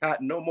pick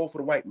cotton no more for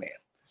the white man.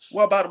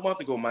 Well, about a month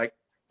ago, Mike,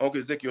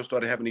 Uncle Ezekiel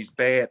started having these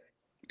bad,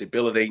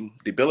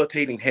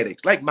 debilitating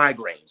headaches, like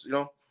migraines, you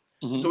know?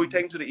 So we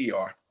take him to the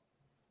ER.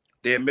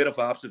 They admit him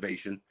for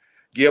observation,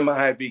 give him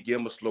an IV, give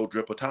him a slow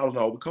drip of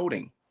Tylenol with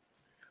codeine.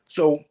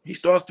 So he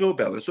starts feeling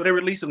better. So they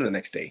release him the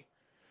next day.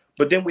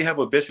 But then we have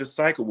a vicious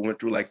cycle we went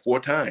through like 4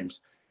 times.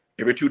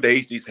 Every 2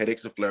 days, these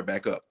headaches will flare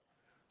back up.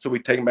 So we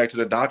take him back to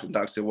the doctor. The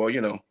doctor said, well,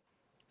 you know,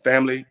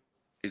 family,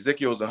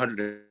 Ezekiel's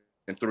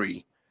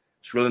 103.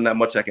 It's really not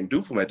much I can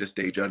do for him at this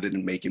stage other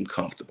than make him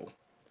comfortable.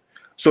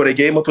 So they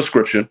gave him a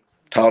prescription,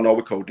 Tylenol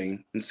with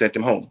codeine, and sent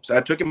him home. So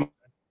I took him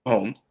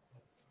home,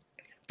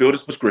 filled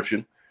his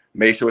prescription,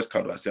 made sure it's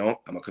covered. I said,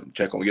 oh, I'm going to come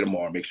check on you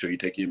tomorrow, make sure you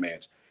take your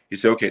meds. He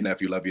said, okay,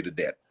 nephew, love you to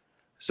death.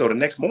 So the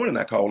next morning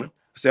I called him.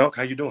 I said,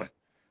 Uncle, how you doing? I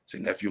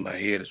said, nephew, my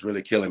head is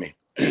really killing me.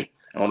 I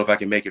don't know if I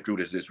can make it through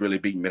this. It's really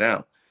beating me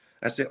down.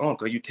 I said,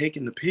 Uncle, are you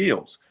taking the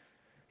pills?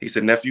 He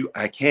said, nephew,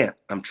 I can't.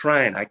 I'm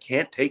trying. I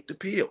can't take the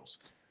pills.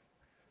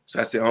 So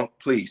I said, Uncle,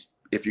 please,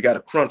 if you got to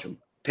crunch them,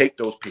 take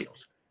those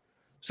pills.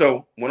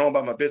 So went on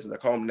about my business. I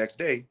called him the next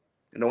day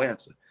and no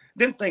answer.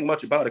 Didn't think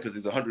much about it because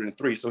he's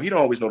 103, so he don't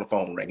always know the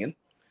phone ringing.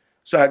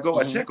 So I go,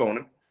 I check on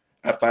him.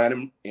 I find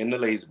him in the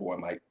lazy boy,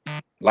 Mike,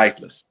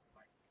 lifeless.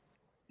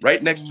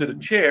 Right next to the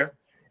chair,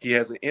 he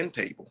has an end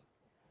table.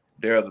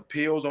 There are the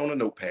pills on a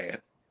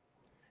notepad.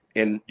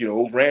 And, you know,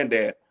 old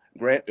granddad,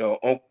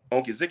 Uncle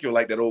Ezekiel,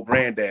 like that old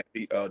granddad,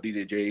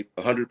 DJ J,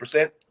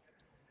 100%.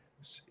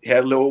 He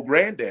had a little old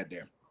granddad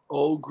there.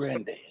 Old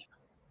granddad.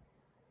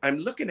 I'm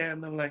looking at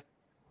him, and I'm like,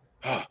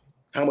 how am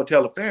I going to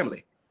tell the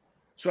family?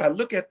 So I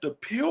look at the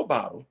pill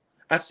bottle.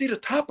 I see the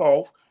top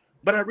off,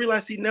 but I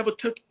realized he never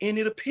took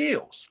any of the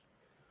pills.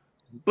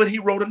 But he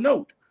wrote a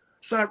note.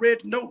 So I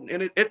read the note,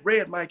 and it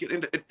read, Mike,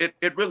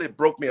 it really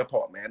broke me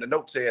apart, man. The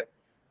note said,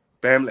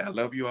 family, I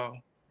love you all.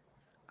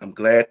 I'm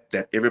glad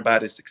that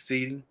everybody's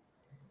succeeding.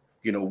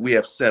 You know, we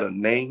have set a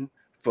name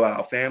for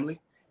our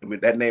family, and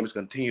that name is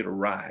going to continue to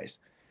rise.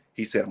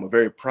 He said, I'm a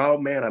very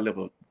proud man. I live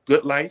a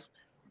good life.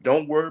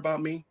 Don't worry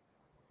about me.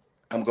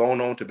 I'm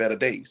going on to better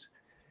days.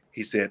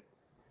 He said,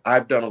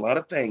 I've done a lot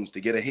of things to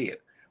get ahead,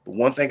 but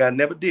one thing I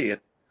never did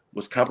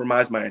was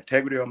compromise my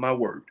integrity or my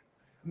word.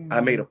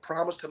 I made a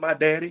promise to my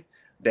daddy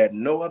that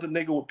no other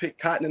nigga would pick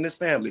cotton in this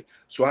family,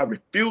 so I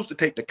refused to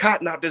take the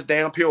cotton out this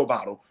damn pill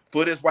bottle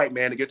for this white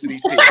man to get to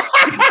these pills.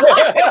 He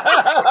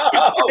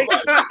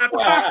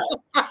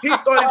thought he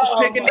was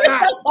picking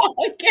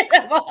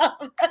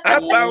cotton. I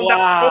found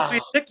out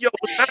Ezekiel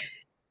was not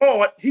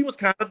smart. He was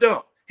kind of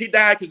dumb. He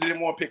died because he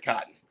didn't want to pick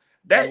cotton.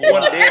 That's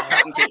one damn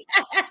cotton pick.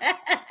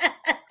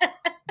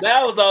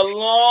 That was a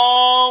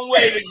long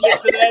way to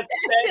get to that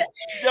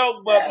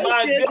joke, but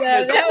my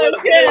goodness. That was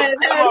good.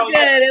 That was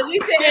good. At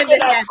least it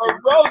ended up for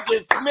Roger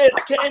Smith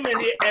came in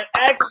here and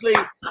actually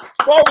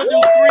spoke to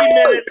 3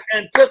 minutes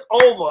and took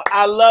over.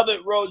 I love it,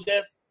 Roger.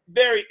 That's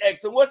very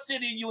excellent. What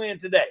city are you in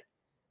today?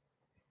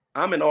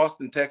 I'm in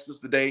Austin, Texas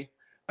today.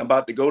 I'm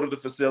about to go to the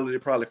facility,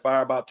 probably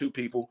fire about 2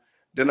 people.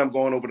 Then I'm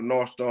going over to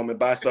Nordstrom and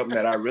buy something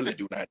that I really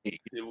do not need.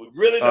 We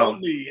really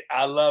don't need.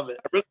 I love it.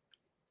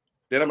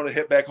 Then I'm going to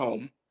head back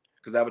home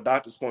because I have a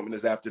doctor's appointment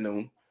this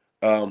afternoon.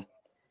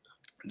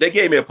 They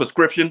gave me a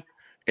prescription,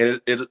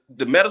 and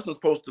the medicine's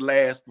supposed to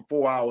last for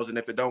 4 hours, and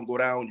if it don't go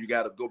down, you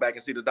got to go back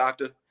and see the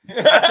doctor.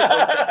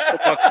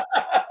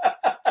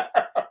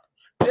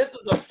 This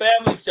is a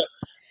family show.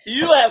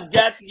 You have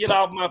got to get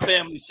off my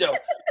family show.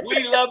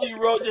 We love you,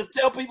 Rogers. Just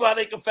tell people how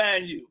they can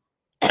find you.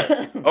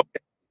 Okay.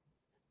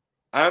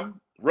 I'm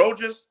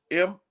Rogers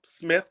M.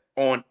 Smith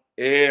on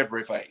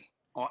everything.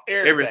 On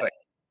everything.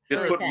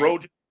 Just put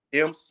Rogers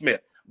M.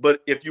 Smith.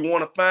 But if you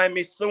want to find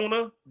me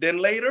sooner than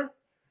later,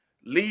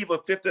 leave a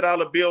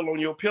 $50 bill on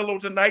your pillow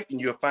tonight, and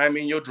you'll find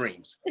me in your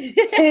dreams. We'll give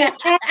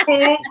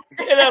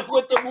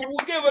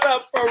it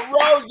up for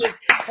Rogers.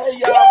 Hey,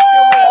 y'all.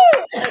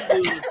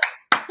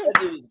 That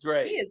dude is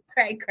great. He is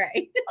cray.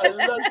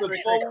 Look,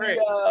 before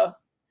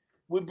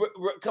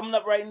we're coming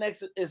up right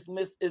next is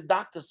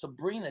Dr.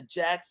 Sabrina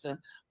Jackson.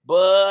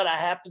 But I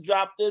have to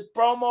drop this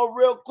promo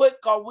real quick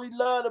because we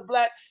love the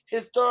Black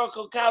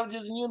historical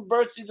colleges and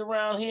universities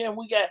around here, and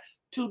we got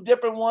 2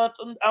 different ones.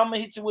 I'm gonna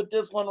hit you with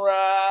this one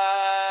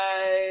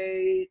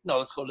right. No,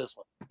 let's go this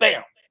one.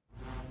 Bam.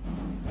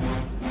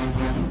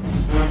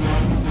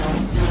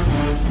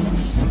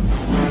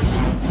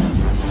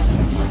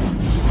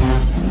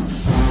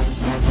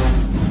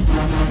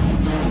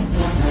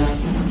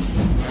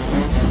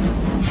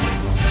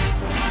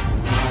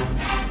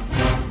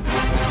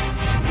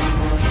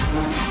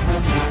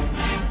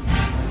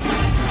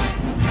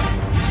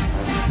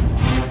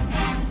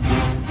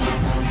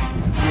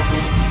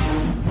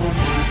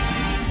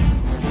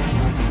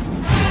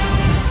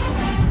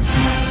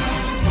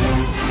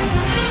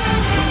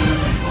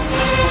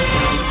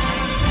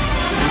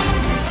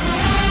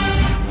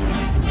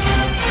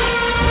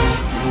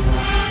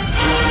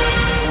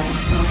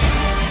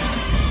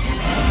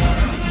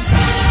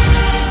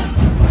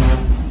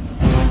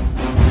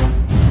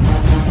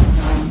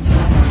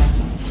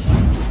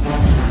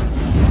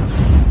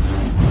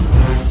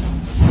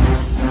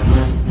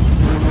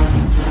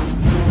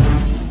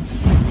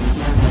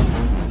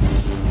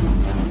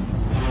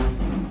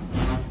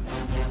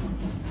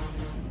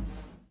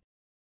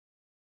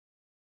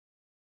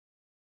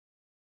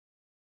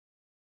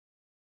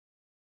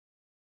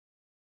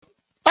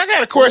 I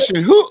got a question.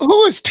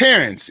 Who is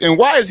Terrence, and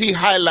why is he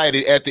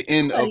highlighted at the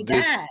end of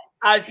this?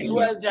 I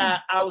swear to God,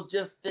 I was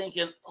just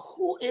thinking,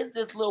 who is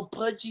this little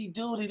pudgy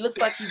dude? He looks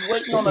like he's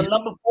waiting on a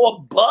number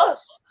 4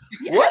 bus.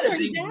 Yeah, what is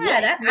he?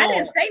 I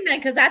didn't say that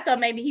because I thought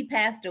maybe he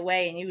passed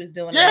away and you was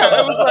doing. Yeah,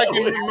 that was like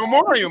a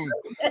memoriam.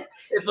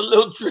 It's a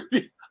little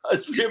tribute. A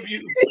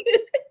tribute.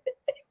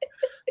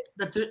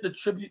 The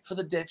tribute for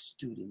the dead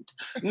student.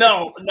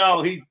 No,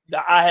 he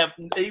at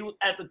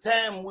the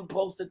time when we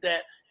posted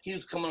that, he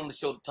was coming on the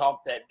show to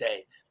talk that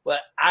day.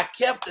 But I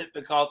kept it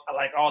because I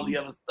like all the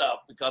other stuff.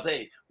 Because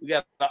hey, we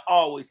got to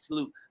always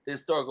salute the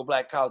historical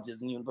Black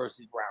colleges and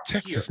universities around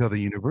Texas Southern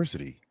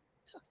University.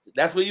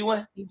 That's where you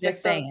went? He's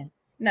just saying.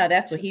 No,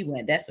 that's where he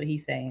went. That's what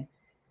he's saying.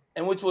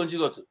 And which one did you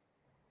go to?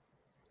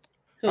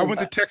 I went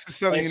to Texas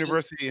Southern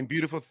University in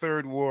beautiful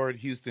 3rd Ward,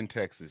 Houston,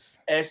 Texas.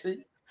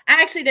 Ashley? I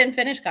actually didn't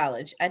finish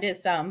college. I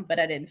did some, but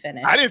I didn't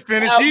finish. I didn't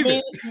finish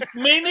either.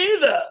 Me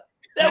neither.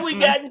 That we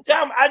got in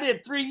common. I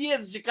did 3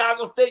 years at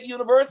Chicago State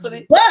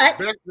University. But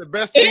the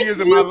best 3 years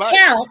of my life.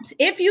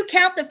 If you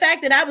count the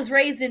fact that I was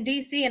raised in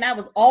DC and I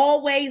was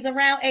always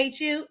around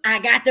HU, I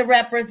got to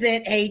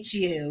represent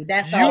HU.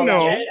 That's all.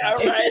 Okay, all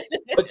right.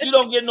 But you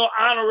don't get no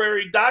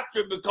honorary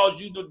doctorate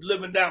because you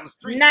living down the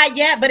street. Not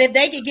yet, but if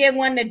they could give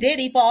one to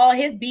Diddy for all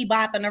his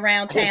bebopping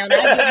around town,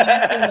 I'll give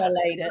one sooner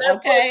later.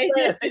 Okay.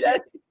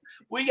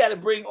 We got to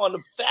bring on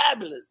the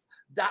fabulous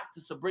Dr.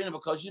 Sabrina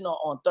because,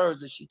 on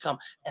Thursday she come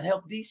and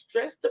help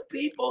de-stress the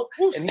people.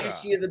 And here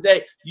she is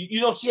today.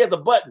 You know, she has a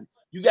button.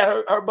 You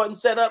got her button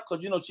set up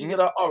because, she hit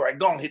her. All right,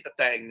 go on, hit the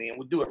thing, man.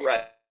 We'll do it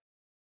right.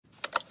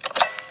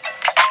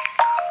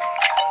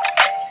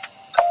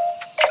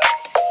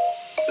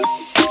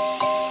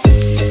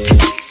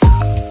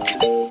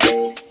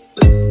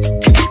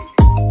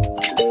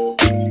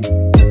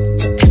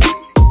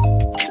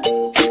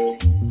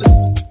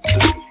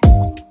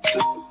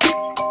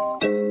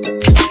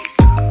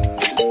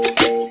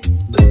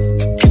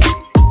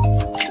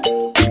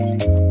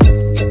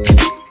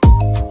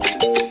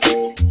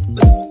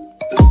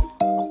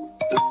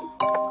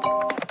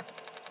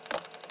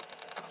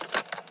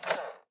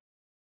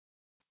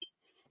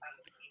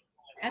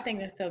 think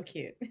they're so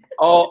cute.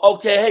 Oh,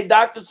 okay. Hey,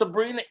 Dr.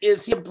 Sabrina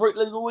is here. We're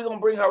going to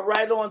bring her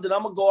right on. Then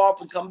I'm going to go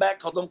off and come back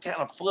because I'm kind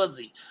of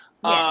fuzzy.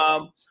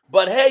 Yes.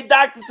 But hey,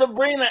 Dr.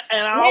 Sabrina,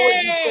 and I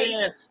always be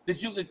saying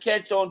that you could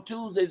catch on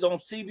Tuesdays on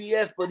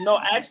CBS, but no,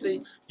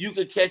 actually, you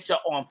could catch her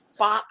on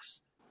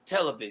Fox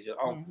Television,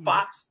 on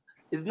Fox.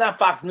 It's not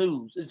Fox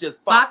News. It's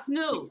just Fox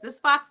News. It's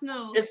Fox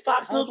News. It's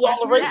Fox News.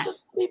 All the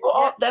racist people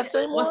are that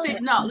same one. See,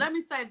 no, let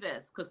me say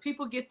this because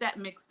people get that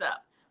mixed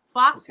up.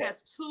 Fox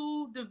has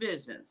two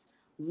divisions.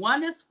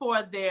 One is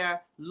for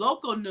their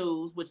local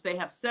news, which they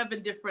have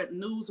 7 different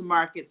news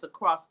markets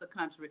across the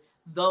country.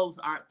 Those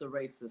aren't the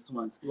racist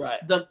ones. Right.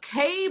 The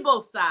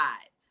cable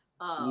side.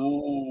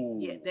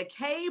 The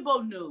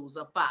cable news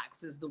of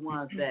Fox is the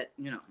ones that,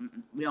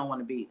 we don't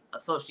want to be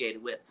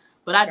associated with.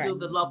 But I do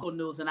the local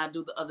news and I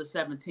do the other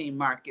 17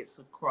 markets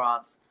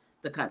across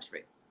the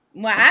country.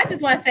 Well, I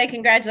just want to say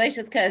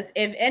congratulations because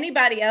if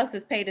anybody else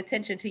has paid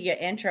attention to your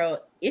intro,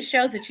 it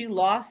shows that you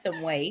lost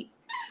some weight.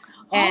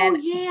 And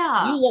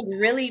you look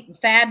really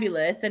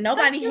fabulous. And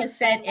nobody has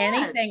said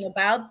anything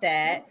about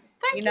that.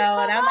 And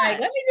I'm like,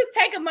 let me just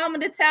take a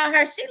moment to tell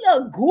her she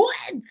look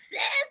good, sis.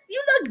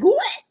 You look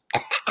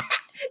good.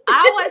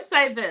 I always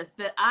say this,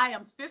 that I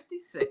am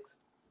 56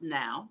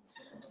 now,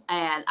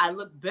 and I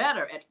look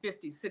better at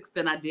 56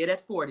 than I did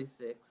at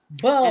 46.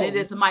 Boom. And it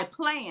is my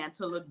plan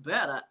to look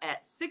better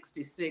at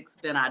 66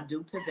 than I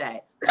do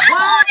today.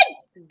 What?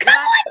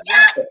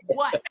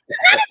 What?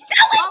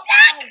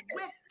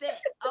 With it,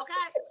 okay?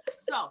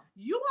 So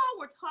you all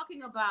were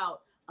talking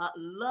about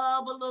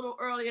love a little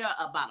earlier,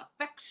 about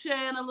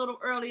affection a little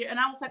earlier, and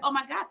I was like, oh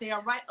my God, they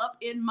are right up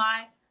in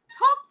my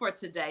talk for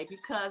today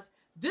because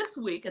this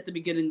week, at the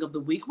beginning of the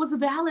week, was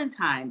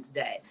Valentine's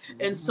Day.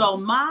 And so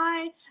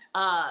my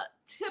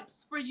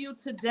tips for you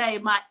today,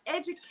 my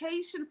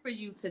education for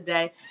you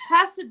today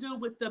has to do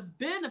with the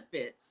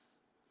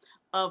benefits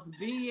of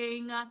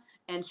being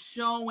and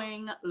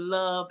showing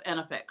love and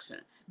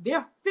affection.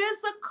 They're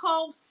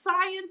physical,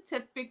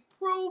 scientific,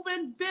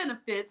 proven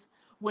benefits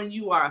when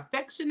you are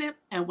affectionate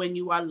and when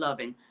you are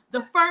loving. The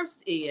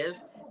first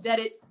is that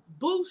it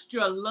boost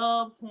your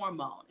love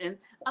hormone. And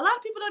a lot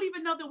of people don't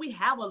even know that we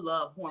have a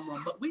love hormone,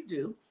 but we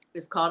do.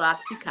 It's called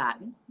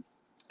Oxycontin.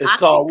 It's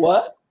called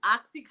what?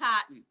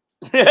 Oxycontin.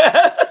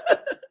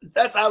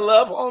 That's our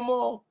love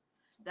hormone.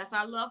 That's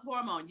our love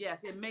hormone.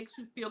 Yes, it makes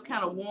you feel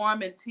kind of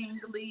warm and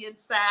tingly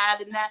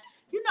inside, and that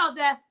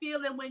that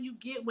feeling when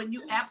you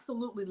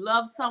absolutely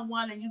love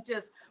someone and you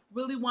just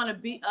really want to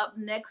be up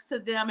next to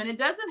them. And it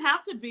doesn't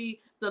have to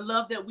be the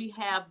love that we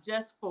have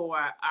just for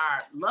our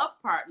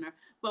love partner,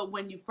 but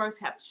when you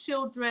first have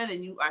children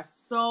and you are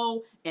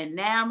so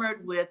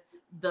enamored with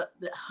the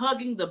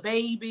hugging the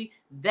baby,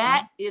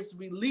 that is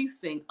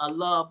releasing a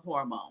love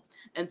hormone.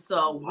 And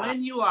so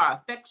when you are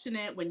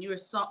affectionate, when you're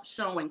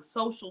showing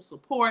social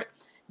support,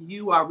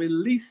 you are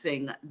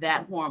releasing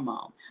that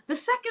hormone. The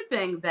second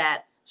thing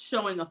that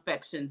showing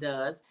affection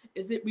does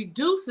is it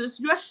reduces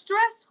your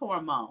stress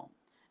hormone.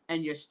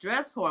 And your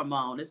stress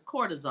hormone is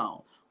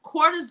cortisol.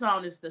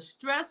 Cortisol is the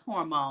stress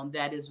hormone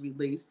that is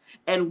released.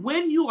 And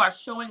when you are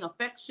showing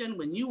affection,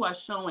 when you are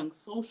showing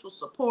social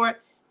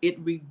support, it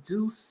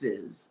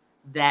reduces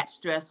that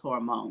stress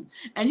hormone.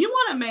 And you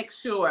want to make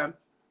sure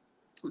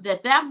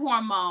that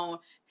hormone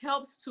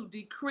helps to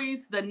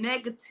decrease the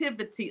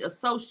negativity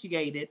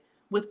associated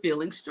with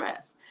feeling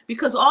stressed,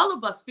 because all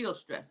of us feel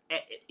stressed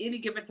at any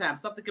given time.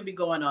 Something could be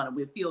going on and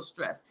we feel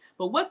stressed.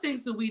 But what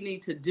things do we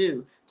need to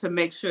do to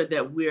make sure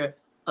that we're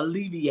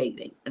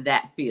alleviating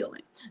that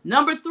feeling?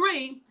 Number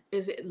 3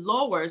 is it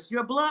lowers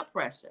your blood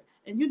pressure.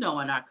 And in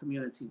our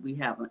community, we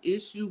have an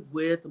issue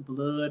with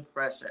blood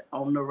pressure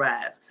on the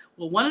rise.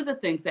 Well, one of the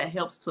things that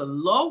helps to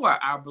lower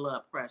our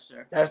blood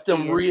pressure. That's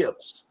them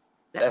ribs.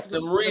 That's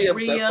them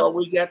ribs. That's why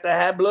we got the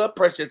high blood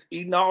pressure. It's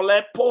eating all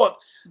that pork,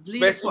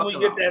 especially when you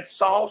get that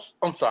sauce.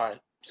 I'm sorry.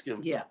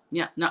 Excuse me.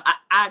 Yeah. No,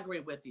 I agree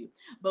with you.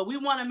 But we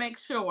want to make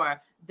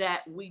sure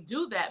that we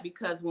do that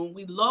because when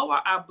we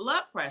lower our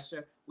blood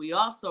pressure, we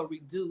also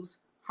reduce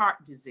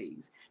heart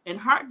disease. And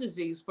heart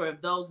disease, for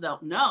those that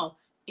don't know,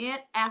 in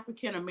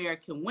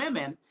African-American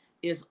women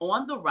is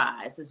on the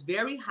rise. It's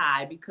very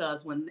high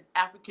because when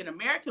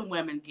African-American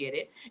women get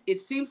it, it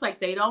seems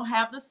like they don't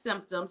have the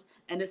symptoms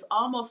and it's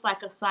almost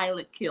like a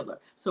silent killer.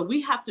 So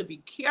we have to be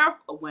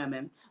careful,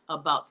 women,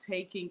 about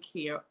taking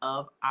care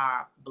of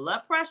our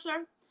blood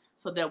pressure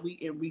so that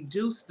we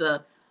reduce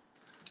the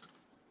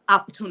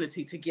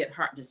opportunity to get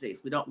heart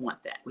disease. We don't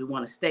want that. We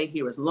want to stay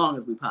here as long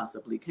as we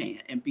possibly can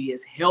and be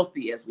as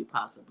healthy as we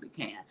possibly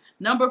can.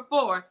 Number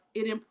 4,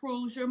 it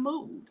improves your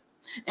mood.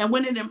 And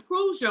when it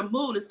improves your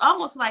mood, it's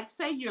almost like,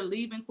 say you're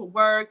leaving for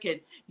work and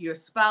your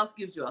spouse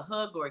gives you a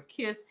hug or a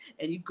kiss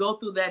and you go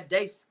through that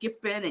day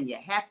skipping and you're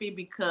happy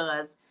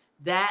because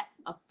that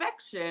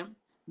affection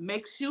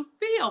makes you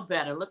feel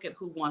better. Look at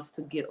who wants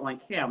to get on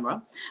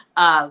camera.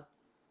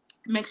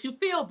 makes you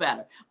feel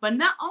better. But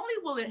not only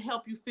will it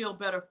help you feel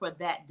better for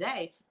that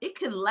day, it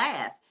can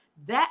last.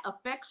 That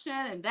affection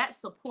and that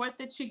support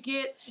that you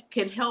get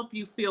can help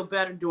you feel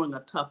better during a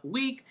tough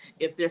week.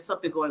 If there's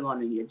something going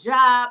on in your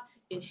job,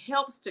 it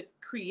helps to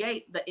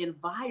create the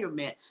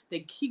environment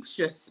that keeps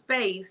your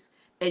space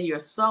and your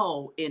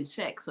soul in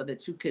check so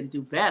that you can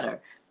do better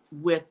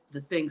with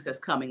the things that's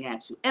coming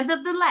at you. And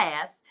the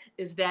last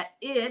is that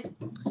it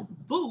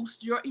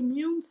boosts your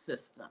immune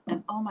system.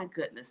 And oh my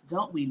goodness,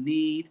 don't we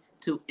need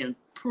to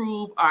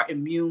improve our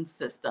immune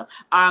system?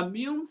 Our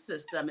immune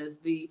system is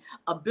the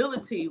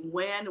ability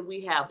when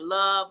we have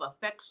love,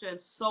 affection,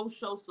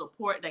 social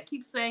support. And I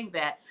keep saying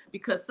that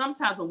because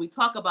sometimes when we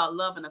talk about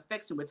love and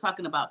affection, we're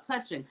talking about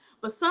touching,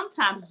 but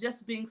sometimes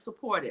just being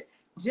supported,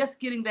 just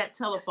getting that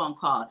telephone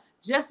call,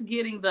 just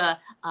getting the,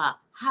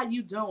 how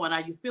you doing?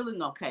 Are you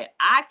feeling okay?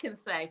 I can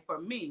say for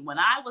me, when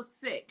I was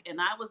sick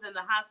and I was in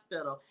the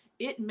hospital,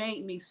 it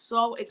made me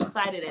so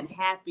excited and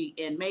happy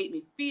and made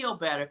me feel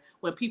better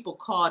when people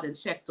called and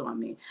checked on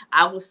me.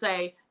 I will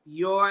say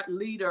your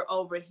leader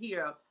over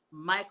here,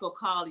 Michael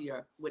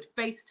Colyar, would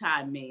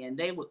FaceTime me and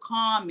they would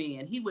call me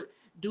and he would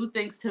do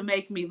things to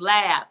make me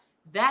laugh.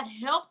 That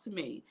helped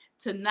me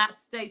to not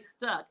stay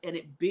stuck, and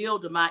it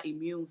built my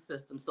immune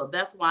system. So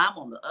that's why I'm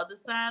on the other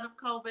side of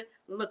COVID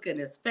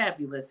looking as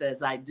fabulous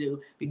as I do,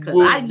 because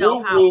I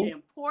know how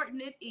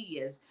important it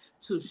is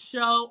to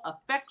show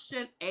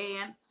affection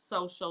and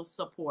social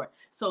support.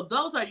 So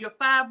those are your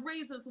 5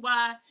 reasons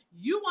why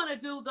you want to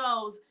do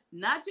those,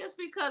 not just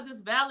because it's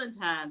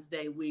Valentine's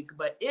Day week,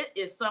 but it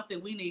is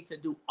something we need to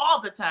do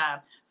all the time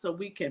so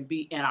we can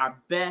be in our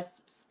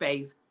best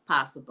space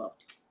possible.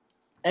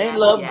 Ain't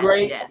love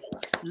great? Yes.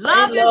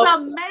 Love is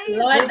amazing.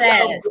 Love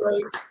that. Love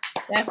great.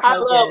 That's I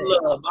so love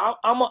good. love.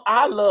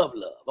 I love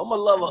love. I'm a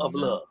lover of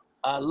love.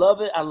 I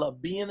love it. I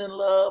love being in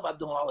love. I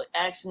do all the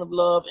action of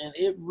love, and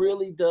it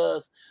really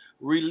does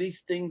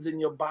release things in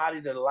your body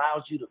that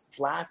allows you to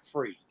fly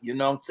free. You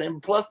know what I'm saying?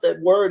 Plus, that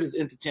word is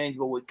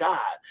interchangeable with God.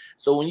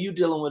 So when you're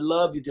dealing with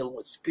love, you're dealing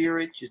with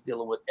spirit, you're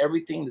dealing with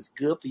everything that's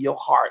good for your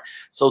heart.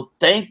 So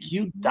thank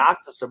you,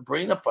 Dr.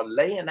 Sabrina, for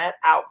laying that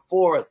out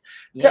for us.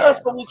 Tell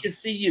us where we can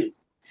see you.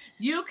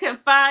 You can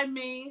find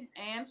me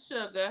and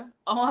Sugar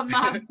on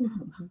my...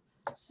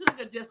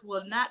 Sugar just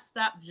will not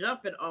stop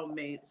jumping on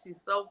me.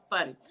 She's so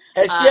funny.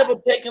 Has she ever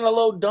taken a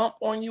little dump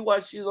on you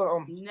while she's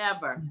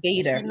Never.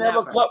 She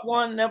never cut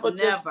one? Never.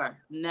 I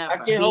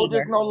can't hold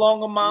this no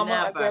longer,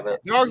 Mama.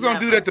 Dogs don't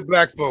do that to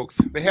black folks.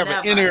 They have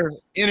an inner.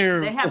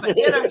 They have an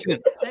inner.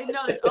 They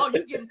know that. Oh,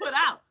 you're getting put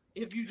out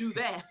if you do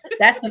that.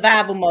 That's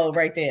survival mode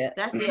right there.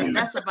 That's it.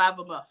 That's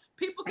survival mode.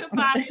 People can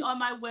find me on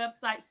my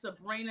website,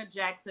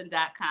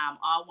 sabrinajackson.com,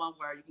 all one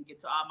word. You can get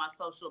to all my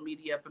social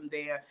media from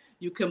there.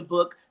 You can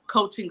book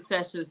coaching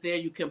sessions there.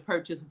 You can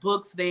purchase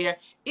books there.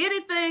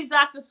 Anything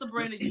Dr.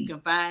 Sabrina, you can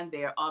find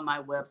there on my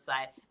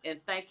website. And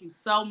thank you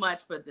so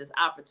much for this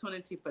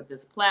opportunity, for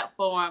this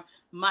platform.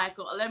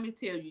 Michael, let me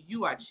tell you,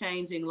 you are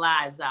changing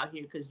lives out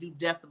here because you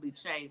definitely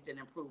changed and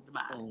improved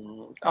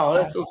mine. Oh,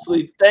 that's so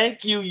sweet.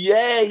 Thank you.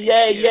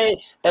 Yay.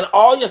 And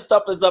all your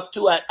stuff is up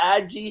too at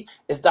IG.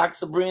 It's Dr.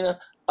 Sabrina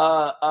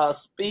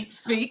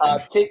Speaks.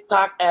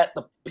 TikTok at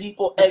the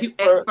People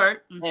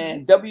Expert.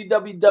 And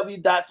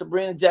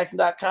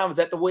www.sabrinajackson.com. Is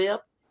that the web?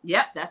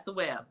 Yep, that's the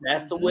web.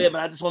 That's the web. And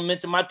I just want to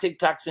mention my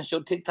TikTok since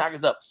your TikTok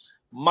is up.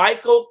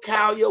 Michael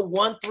Colyar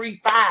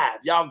 135.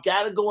 Y'all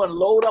got to go and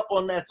load up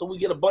on that so we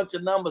get a bunch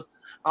of numbers.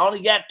 I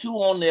only got 2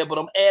 on there, but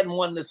I'm adding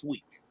 1 this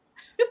week.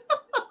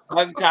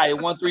 Michael Colyar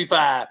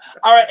 135.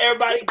 All right,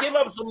 everybody, give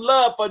up some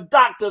love for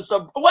Dr.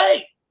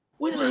 Wait,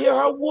 we didn't hear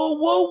her woo,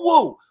 woo,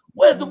 woo.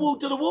 Where's the woo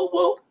to the woo,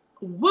 woo?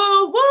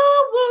 Woo, woo,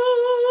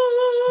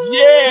 woo.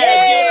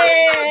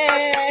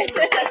 Yeah.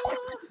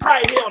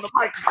 Right here on the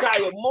Michael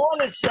Colyar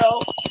Morning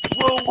Show.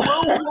 Woo,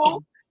 woo,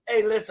 woo.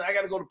 Hey, listen, I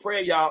got to go to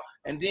prayer, y'all.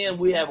 And then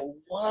we have a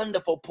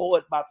wonderful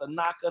poet about to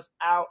knock us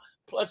out.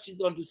 Plus, she's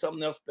going to do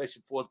something else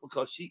special for us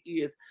because she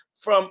is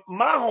from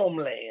my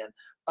homeland,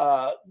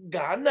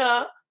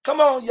 Ghana. Come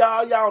on,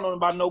 y'all. Y'all don't know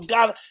about no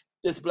Ghana.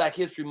 This Black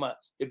History Month.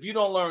 If you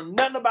don't learn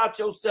nothing about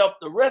yourself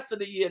the rest of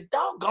the year,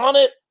 doggone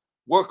it,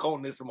 work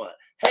on this month.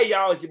 Hey,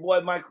 y'all, it's your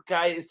boy, Michael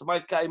Colyar. It's the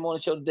Michael Colyar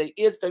Morning Show. Today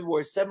is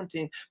February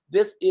 17th.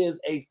 This is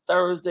a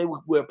Thursday.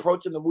 We're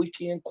approaching the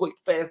weekend, quick,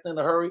 fast, in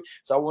a hurry.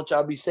 So I want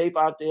y'all to be safe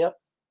out there.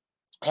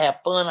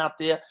 Have fun out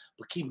there,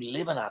 but keep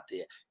living out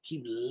there.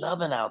 Keep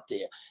loving out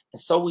there.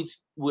 And so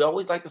we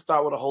always like to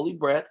start with a holy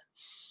breath.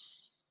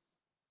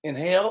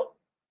 Inhale,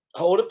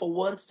 hold it for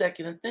 1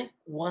 second, and think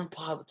one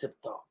positive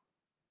thought.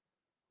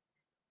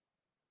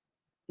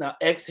 Now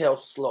exhale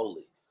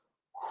slowly.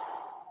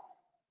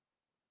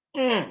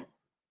 Don't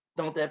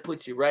that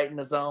put you right in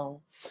the zone?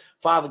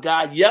 Father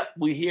God, yep,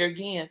 we're here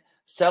again,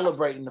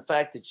 celebrating the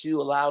fact that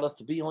you allowed us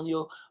to be on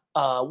your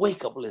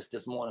wake-up list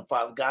this morning,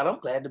 Father God. I'm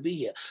glad to be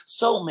here.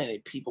 So many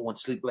people went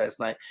to sleep last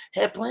night,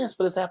 had plans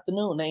for this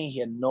afternoon. They ain't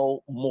here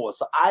no more.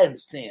 So I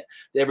understand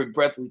that every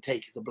breath we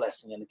take is a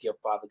blessing and a gift,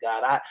 Father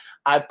God.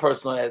 I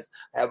personally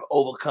have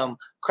overcome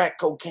crack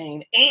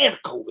cocaine and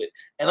COVID,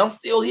 and I'm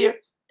still here.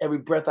 Every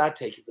breath I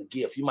take is a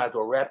gift. You might as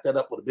well wrap that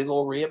up with a big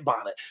old red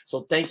bonnet.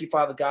 So thank you,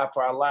 Father God,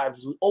 for our lives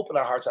as we open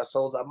our hearts, our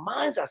souls, our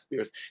minds, our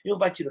spirits. We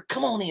invite you to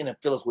come on in and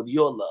fill us with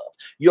your love,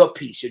 your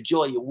peace, your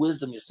joy, your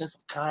wisdom, your sense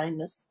of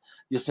kindness,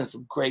 your sense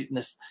of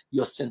greatness,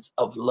 your sense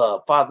of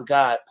love. Father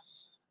God,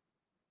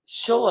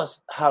 show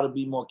us how to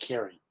be more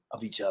caring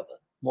of each other,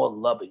 more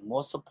loving,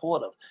 more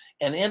supportive.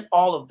 And in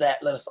all of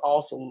that, let us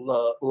also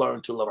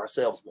learn to love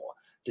ourselves more,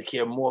 to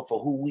care more for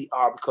who we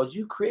are, because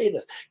you created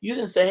us. You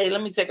didn't say, hey,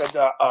 let me take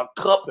a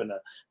cup and a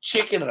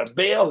chicken and a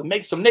bell and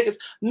make some niggas.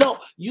 No,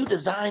 you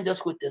designed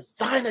us with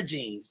designer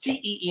genes,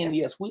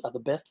 G-E-N-E-S. We are the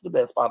best of the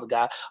best, Father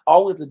God.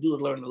 All we have to do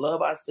is learn to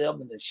love ourselves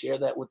and then share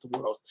that with the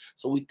world.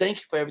 So we thank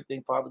you for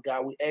everything, Father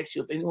God. We ask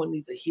you if anyone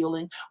needs a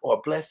healing or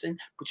a blessing,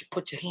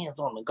 put your hands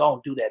on them and go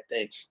and do that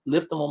thing.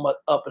 Lift them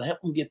up and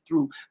help them get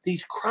through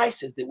these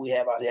crises that we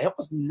have out here. Help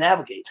us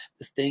navigate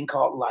this thing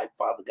called life,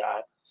 Father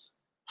God.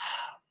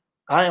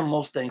 I am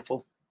most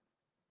thankful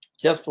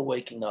just for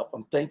waking up.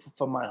 I'm thankful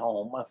for my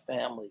home, my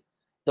family,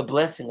 the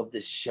blessing of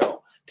this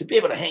show, to be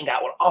able to hang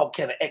out with all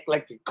kind of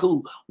eclectic,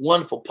 cool,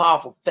 wonderful,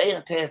 powerful,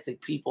 fantastic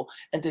people,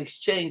 and to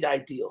exchange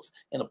ideals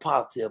in a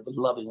positive,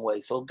 loving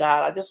way. So,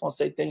 God, I just want to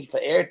say thank you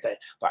for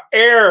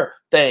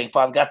everything,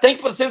 Father God. Thank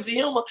you for the sense of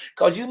humor,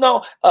 because you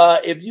know,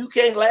 if you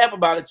can't laugh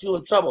about it, you're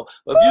in trouble.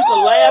 But if you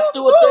can laugh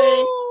through a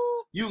thing,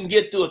 you can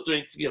get through a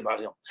thing. Forget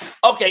about him.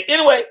 Okay,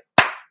 anyway,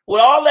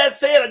 with all that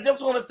said, I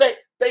just want to say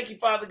thank you,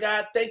 Father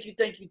God. Thank you,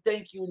 thank you,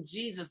 thank you. In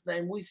Jesus'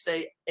 name, we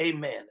say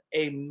amen,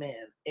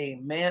 amen,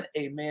 amen,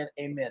 amen,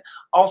 amen.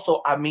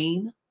 Also, I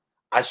mean,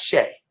 ashe.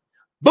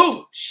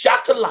 Boom,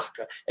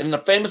 shakalaka. And in the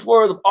famous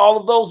words of all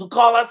of those who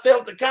call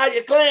ourselves the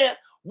Kaya clan,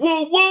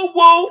 woo, woo,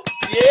 woo.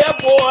 Yeah,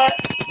 boy.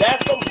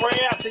 That's some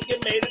prayer. I think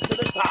it made it to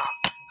the top.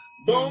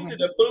 Boom, to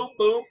the boom,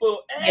 boom, boom.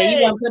 Hey. Yeah,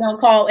 you wasn't put on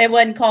call. It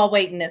wasn't call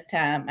waiting this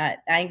time. I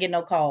ain't get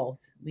no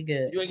calls. We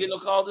good. You ain't get no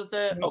call this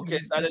time? Okay,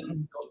 so I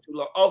didn't go too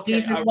long.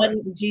 Okay,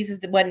 Jesus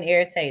wasn't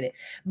irritated.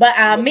 But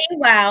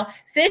meanwhile,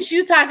 since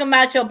you talking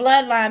about your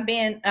bloodline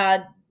being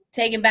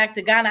taken back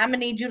to Ghana, I'm gonna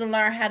need you to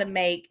learn how to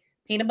make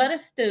peanut butter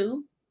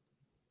stew.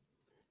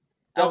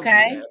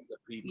 Okay.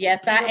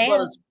 Yes, I am.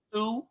 Butter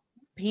stew.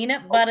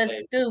 Peanut butter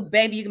stew,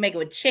 baby. You can make it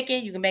with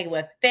chicken. You can make it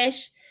with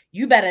fish.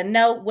 You better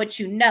know what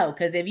you know,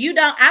 because if you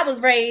don't, I was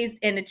raised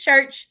in the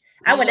church.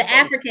 I went to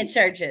African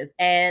churches,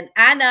 and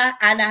I know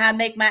how to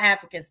make my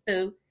African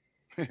stew.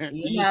 Do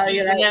you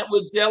season that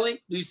with jelly?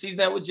 Do you season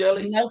that with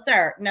jelly? No,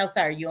 sir. No,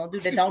 sir. You don't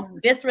do that.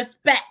 Don't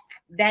disrespect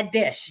that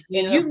dish.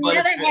 If you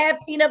never had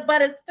peanut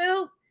butter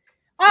stew,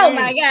 oh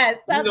my God.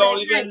 You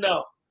don't even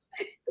know.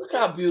 Look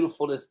how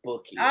beautiful this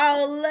book is.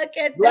 Oh, look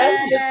at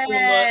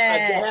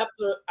that.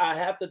 I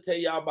have to tell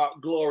y'all about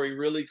Glory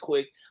really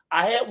quick.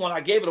 I had one.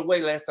 I gave it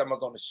away last time I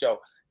was on the show.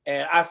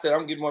 And I said,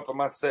 I'm getting one for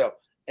myself.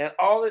 And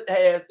all it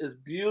has is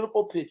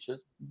beautiful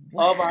pictures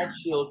of our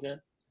children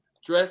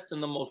dressed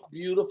in the most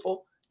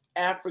beautiful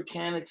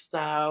Africanic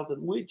styles.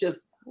 And we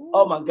just,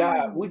 oh my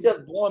God, we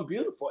just born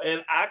beautiful.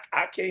 And I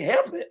can't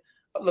help it.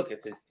 Look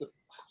at this.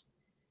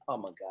 Oh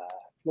my God.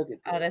 Look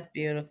at this. Oh, that's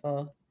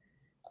beautiful.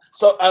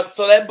 So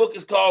that book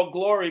is called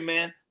Glory,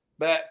 man,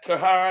 by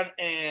Kahan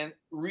and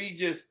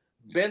Regis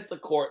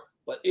Benthacourt.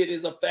 But it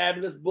is a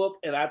fabulous book,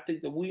 and I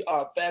think that we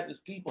are fabulous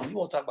people. You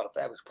want to talk about a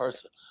fabulous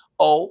person?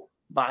 Oh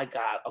my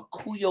God,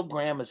 Akuyo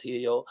Graham is here,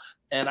 yo,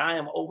 and I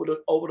am over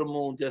the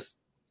moon.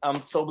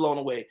 I'm so blown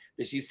away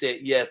that she said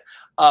yes.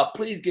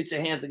 Please get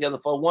your hands together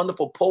for a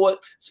wonderful poet,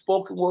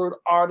 spoken word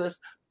artist,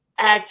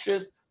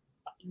 actress,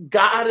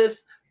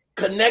 goddess,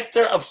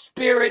 connector of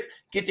spirit.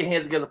 Get your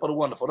hands together for the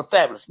wonderful, the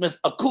fabulous Miss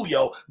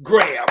Akuyo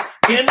Graham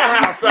in the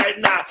house right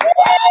now.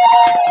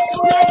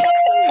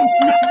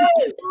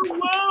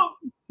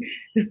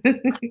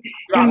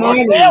 Good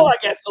morning. I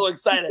get so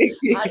excited.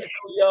 Hi,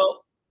 Akuyo.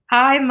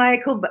 Hi,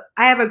 Michael. But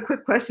I have a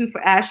quick question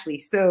for Ashley.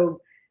 So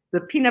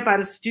the peanut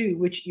butter stew,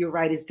 which you're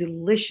right, is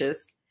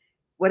delicious.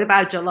 What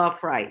about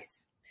jollof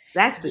rice?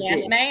 That's the dish.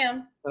 Yes,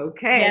 ma'am.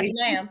 Okay. Yes,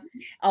 ma'am.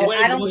 Oh,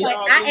 I don't like.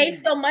 I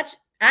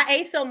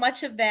ate so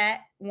much of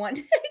that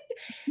one.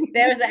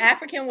 There was an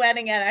African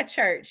wedding at our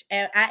church,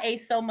 and I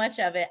ate so much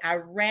of it. I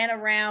ran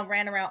around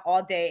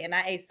all day, and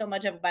I ate so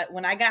much of it. But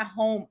when I got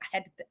home,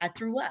 I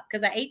threw up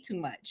because I ate too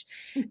much.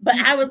 But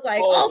I was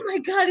like, oh my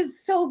God,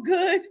 it's so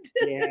good.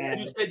 Yeah.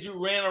 You said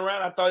you ran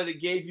around. I thought it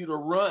gave you the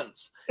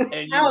runs. And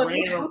you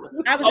ran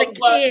around. I was a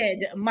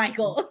kid,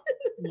 Michael.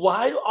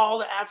 Why do all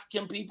the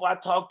African people I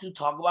talk to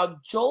talk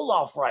about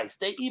jollof rice?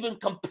 They even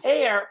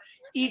compare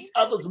each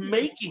other's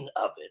making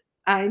of it.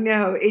 I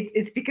know.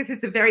 It's because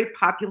it's a very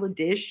popular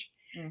dish.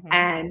 Mm-hmm.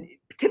 And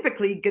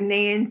typically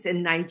Ghanaians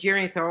and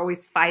Nigerians are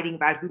always fighting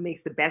about who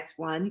makes the best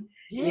one,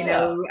 you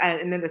know,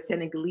 and then the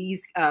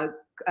Senegalese,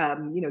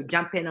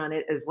 jump in on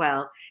it as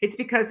well. It's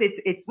because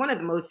it's one of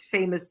the most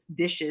famous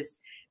dishes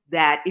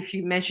that if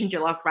you mention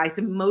jollof rice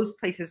in most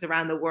places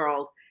around the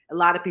world, a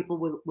lot of people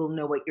will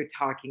know what you're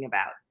talking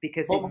about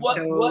because what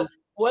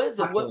is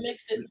it? What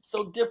makes it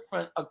so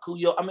different,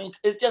 Akuyo? I mean,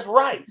 it's just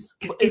rice.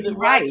 It's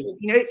rice.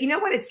 You know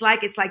what it's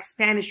like? It's like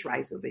Spanish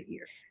rice over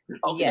here.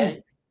 Okay.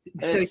 Yes.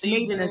 So it's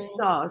made in a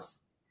sauce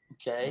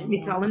Okay.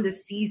 It's all in the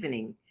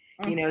seasoning,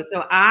 you know.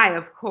 So I,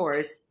 of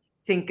course,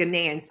 think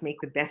Ghanaians make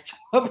the best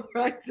jollof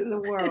rice in the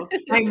world.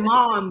 My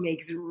mom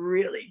makes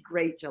really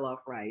great jollof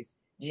rice.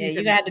 Yeah,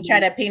 you got to try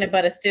that peanut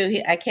butter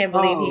stew. I can't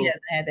believe he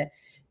hasn't had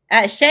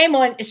that. Shame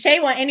on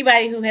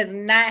anybody who has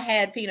not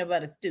had peanut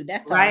butter stew.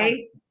 That's all.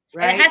 Right.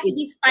 And it has to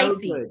be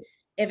spicy. So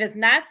if it's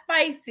not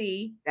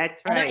spicy,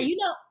 that's right. You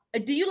know,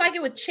 do you like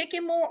it with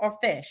chicken more or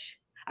fish?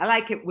 I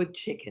like it with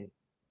chicken.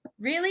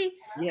 Really?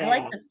 Yeah. I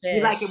like the fish.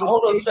 You like it with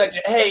Hold on a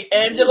second. Hey,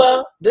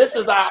 Angela, this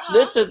is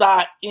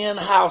our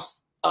in-house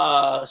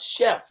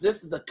chef.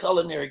 This is the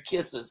Culinary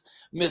Kisses,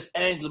 Miss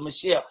Angela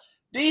Michelle.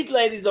 These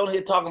ladies on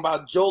here talking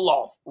about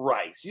jollof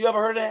rice. You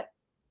ever heard that?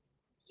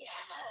 Yes.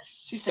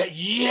 She said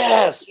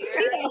yes.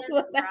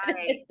 Yes,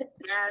 right.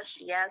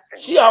 Yes.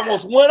 She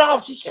almost went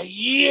off. She said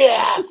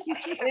yes.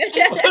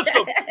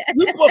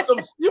 You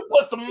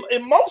put some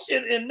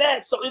emotion in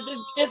that. So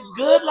it's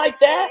good like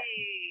that?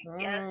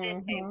 Yes,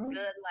 it tastes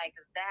good like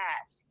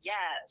that. Yes.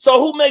 So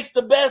who makes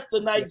the best, the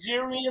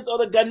Nigerians or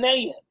the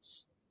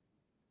Ghanaians?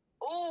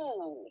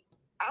 Ooh,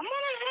 I'm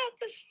gonna have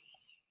to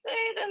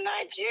say the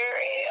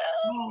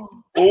Nigerians.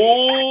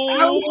 Ooh,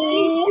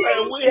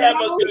 and we have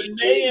a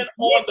Ghanaian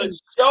on the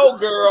show,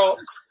 girl.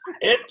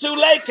 It's too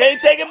late.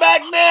 Can't take it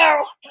back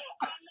now.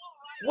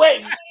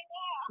 Wait,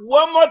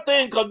 one more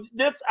thing, because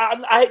this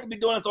I hate to be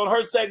doing this on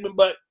her segment,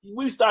 but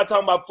we start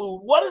talking about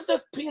food. What is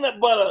this peanut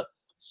butter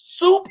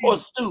soup or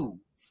stew?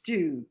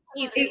 Stew.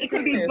 It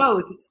can be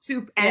both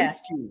soup and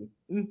stew.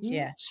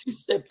 Yeah. She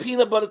said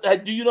peanut butter.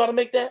 Do you know how to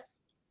make that?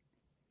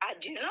 I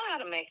do know how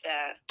to make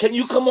that. Can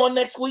you come on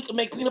next week and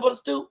make peanut butter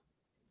stew?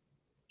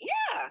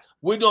 Yeah.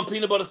 We're doing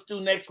peanut butter stew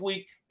next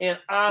week in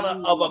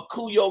honor of a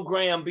Colyar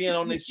Graham being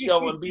on this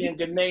show and being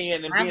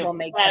Ghanaian and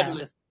being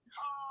fabulous.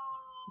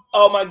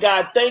 Oh my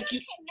God! Thank you.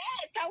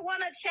 Connect. I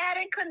want to chat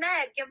and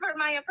connect. Give her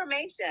my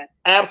information.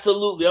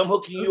 Absolutely, I'm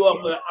hooking you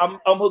up.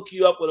 I'm hooking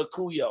you up with a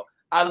Colyar.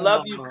 I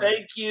love you.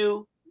 Thank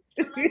you.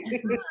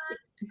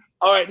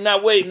 All right,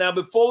 now wait. Now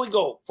before we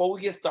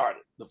get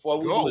started, before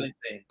we do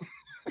anything,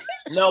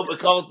 no,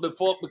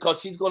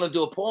 because she's going to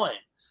do a poem.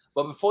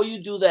 But before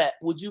you do that,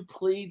 would you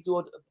please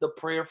do the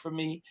prayer for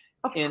me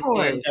in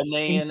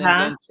Ghanaian and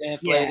then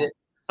translate it?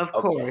 Of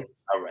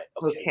course. All right.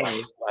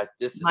 Okay.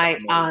 This is my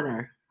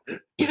honor.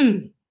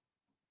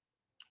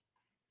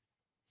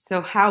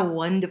 So how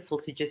wonderful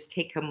to just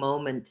take a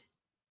moment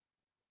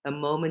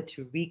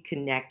to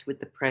reconnect with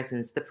the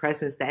presence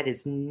that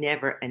is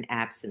never an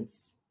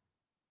absence.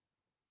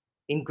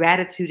 In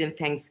gratitude and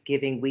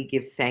thanksgiving, we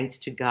give thanks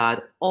to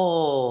God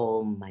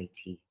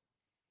Almighty.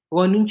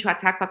 Oh,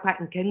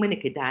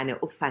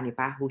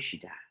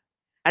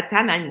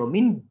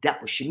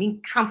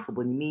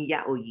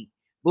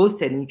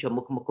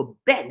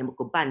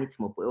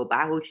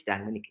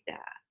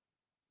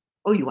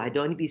 you I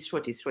don't be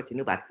short,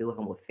 no, but feel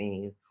humble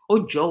thing.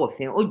 Oh,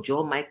 Joe,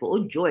 Joe, Michael,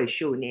 oh, Joy,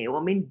 show ne,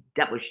 or mean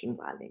double shing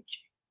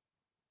challenge.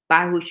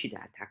 By who should I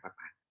attack, Papa?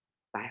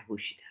 By who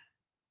should I?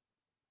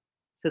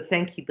 So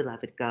thank you,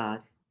 beloved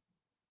God.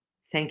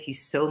 Thank you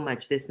so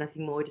much. There's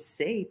nothing more to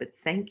say, but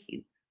thank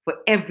you for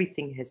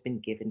everything has been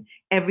given,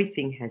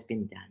 everything has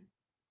been done.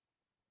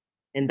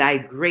 And thy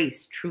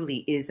grace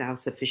truly is our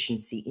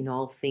sufficiency in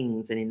all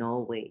things and in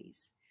all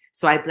ways.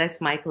 So I bless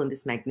Michael in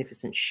this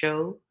magnificent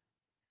show.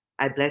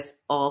 I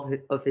bless all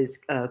of his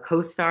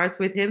co-stars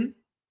with him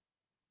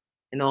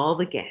and all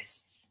the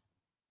guests,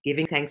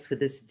 giving thanks for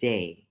this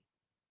day.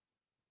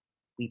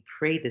 We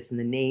pray this in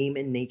the name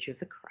and nature of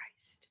the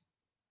Christ.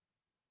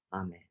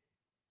 Amen.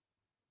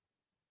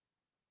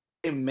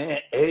 Amen.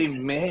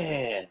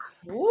 Amen.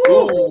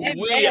 Ooh,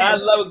 I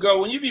love it,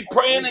 girl. When you be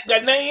praying in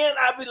Ghanaian,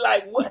 I be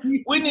like, what?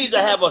 We need to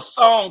have a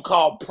song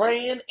called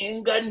Praying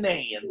in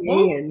Ghanaian.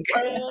 Praying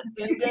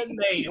in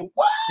Ghanaian.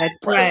 What? That's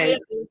praying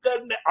right. In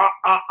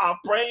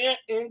praying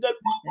in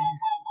Ghanaian.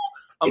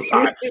 I'm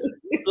sorry.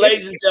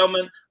 Ladies and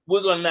gentlemen,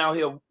 we're going to now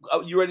hear.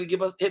 You ready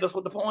to hit us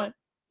with the poem?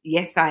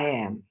 Yes, I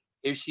am.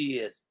 Here she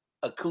is,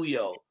 a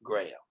Colyar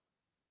Graham.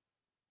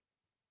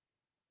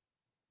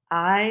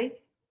 I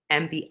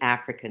am the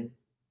African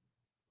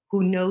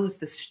who knows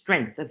the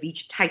strength of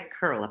each tight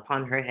curl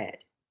upon her head.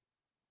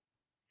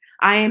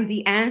 I am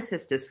the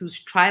ancestors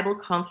whose tribal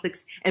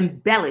conflicts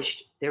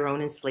embellished their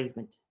own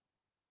enslavement.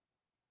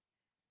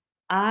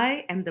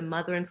 I am the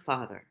mother and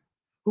father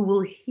who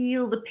will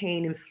heal the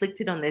pain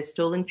inflicted on their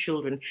stolen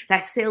children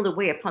that sailed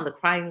away upon the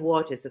crying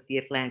waters of the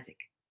Atlantic.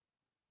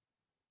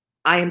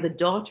 I am the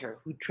daughter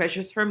who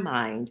treasures her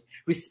mind,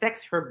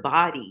 respects her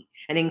body,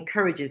 and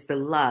encourages the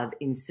love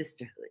in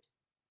sisterhood.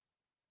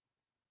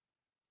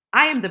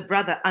 I am the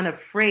brother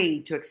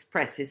unafraid to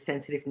express his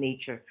sensitive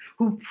nature,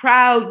 who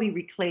proudly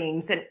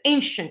reclaims an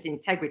ancient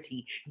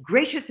integrity,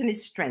 gracious in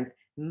his strength,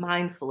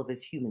 mindful of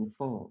his human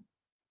form.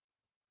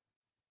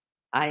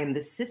 I am the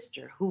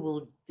sister who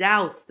will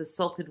douse the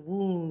salted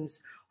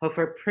wounds of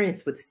her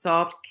prince with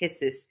soft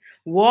kisses,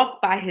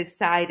 walk by his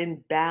side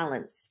in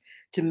balance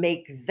to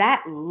make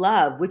that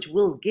love which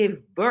will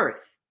give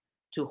birth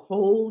to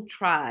whole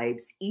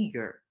tribes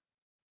eager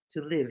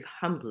to live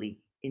humbly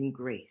in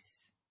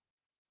grace.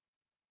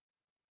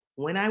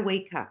 when I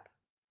wake up,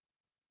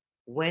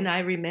 when I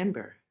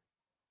remember,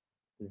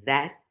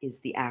 that is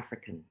the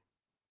African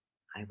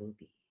I will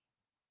be.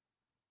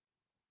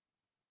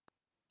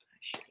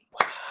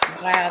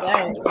 Wow,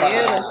 that was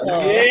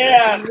beautiful.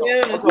 Yeah.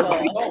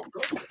 Beautiful.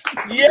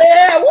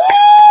 Yeah. Woo!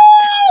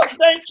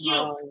 Thank you.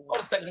 Hold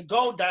a second.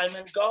 Go,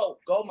 Diamond. Go.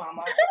 Go,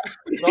 mama.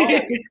 Go.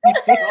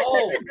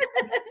 Go.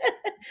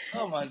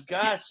 Oh my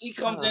gosh. She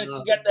comes in,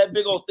 she got that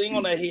big old thing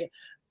on her head.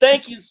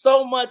 Thank you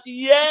so much.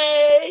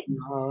 Yay.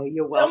 Oh,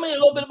 you're welcome. Tell me a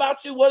little bit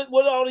about you. What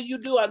all do you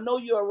do? I know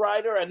you're a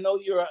writer. I know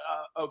you're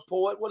a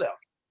poet. What else?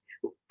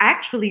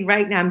 Actually,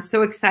 right now, I'm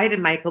so excited,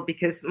 Michael,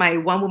 because my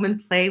one-woman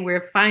play,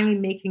 we're finally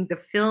making the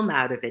film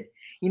out of it.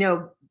 You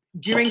know,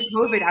 during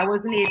COVID, I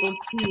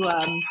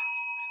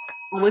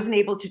wasn't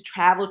able to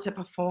travel to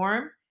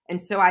perform. And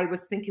so I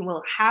was thinking,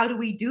 well, how do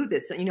we do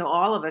this? You know,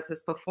 all of us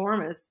as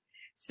performers.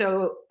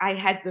 So I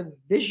had the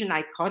vision,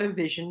 I caught a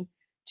vision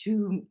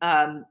to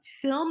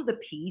film the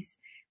piece.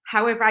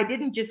 However, I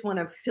didn't just want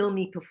to film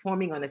me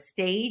performing on a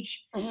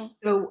stage.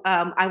 So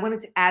I wanted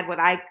to add what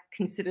I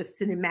consider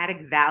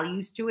cinematic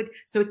values to it.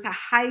 So it's a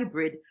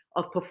hybrid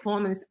of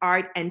performance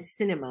art and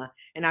cinema.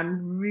 And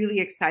I'm really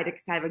excited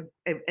because I have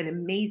an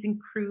amazing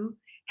crew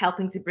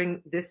helping to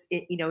bring this,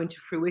 you know, into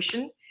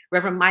fruition.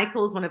 Reverend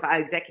Michael is one of our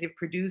executive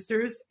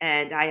producers,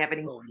 and I have an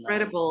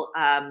incredible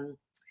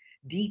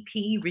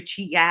DP,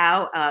 Richie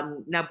Yao,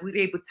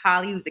 Nabure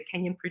Butali, who's a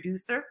Kenyan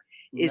producer,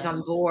 is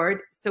on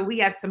board. So we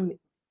have some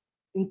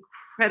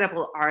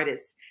incredible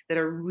artists that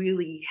are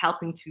really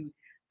helping to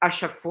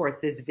usher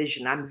forth this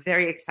vision. I'm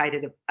very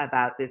excited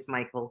about this,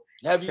 Michael.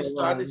 Have you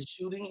started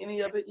shooting any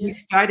of it yet? We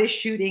started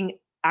shooting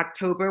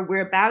October.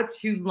 We're about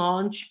to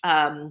launch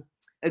a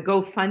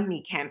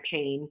GoFundMe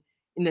campaign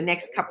in the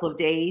next couple of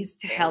days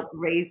to help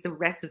raise the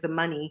rest of the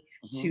money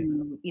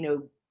to, you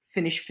know,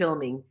 finish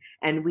filming.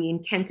 And we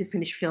intend to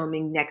finish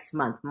filming next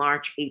month,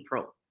 March,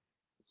 April.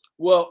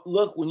 Well,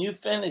 look, when you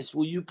finish,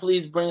 will you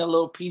please bring a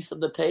little piece of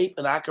the tape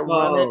and I can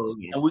run it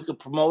and we can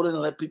promote it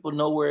and let people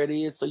know where it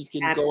is so you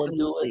can go and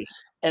do it.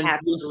 And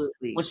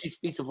when she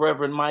speaks of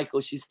Reverend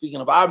Michael, she's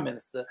speaking of our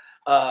minister,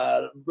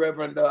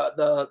 Reverend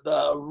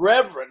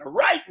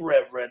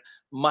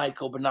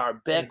Michael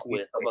Bernard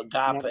Beckwith of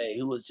Agape,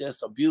 who is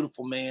just a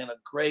beautiful man, a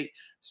great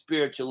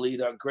spiritual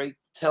leader, a great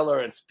teller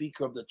and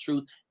speaker of the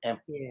truth, and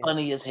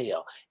funny as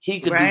hell. He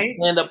could do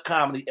stand-up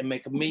comedy and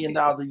make $1 million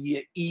a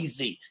year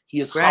easy.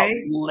 He is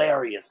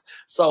hilarious.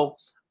 So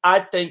I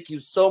thank you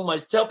so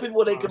much. Tell people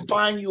where they can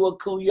find you,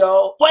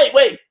 Akuyo.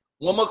 Wait.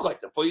 One more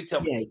question before you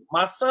tell me.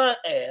 My son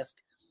asked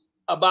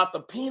about the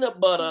peanut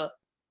butter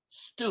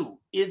stew.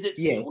 Is it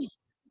sweet?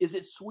 Is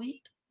it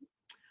sweet?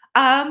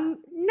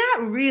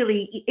 Not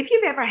really. If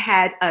you've ever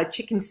had a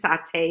chicken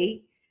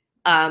satay,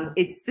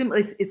 it's similar.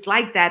 It's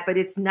like that, but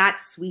it's not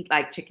sweet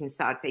like chicken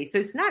satay. So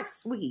it's not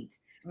sweet.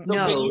 So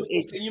no,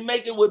 can you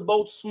make it with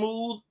both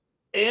smooth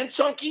and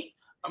chunky?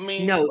 I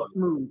mean, no,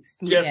 smooth.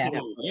 Smooth.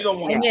 You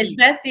don't want. And it's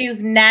best to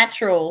use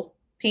natural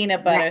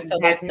peanut butter, so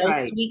there's no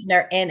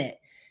sweetener in it.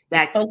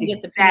 That's supposed to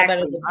get the peanut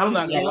butter. I'm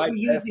not gonna like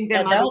using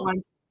them other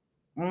ones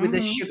with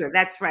the sugar.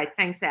 That's right.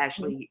 Thanks,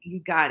 Ashley. You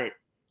got it.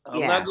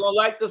 I'm not gonna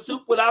like the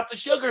soup without the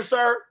sugar,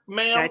 sir,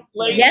 ma'am.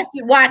 Yes,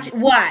 watch.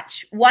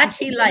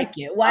 He like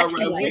it. Watch.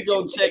 All right, we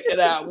gonna check it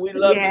out. We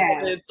love you,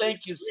 and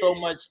thank you so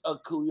much,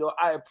 Akuyo.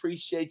 I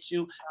appreciate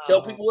you.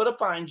 Tell people where to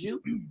find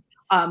you.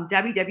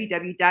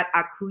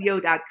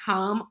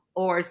 www.akuyo.com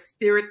or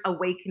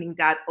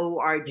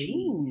spiritawakening.org.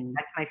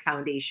 That's my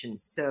foundation.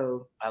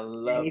 So I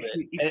love it.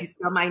 If you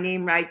spell my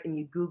name right and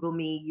you Google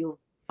me, you'll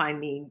find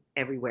me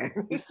everywhere.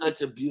 You're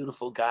such a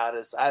beautiful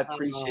goddess. I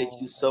appreciate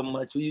you so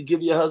much. Will you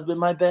give your husband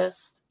my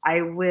best?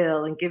 I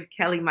will, and give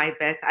Kelly my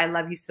best. I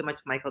love you so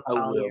much, Michael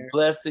Colyar. I will.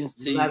 Blessings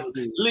to you.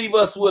 Leave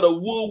us with a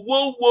woo,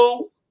 woo,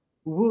 woo.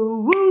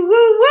 Woo, woo,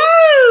 woo,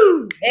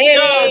 woo. Hey.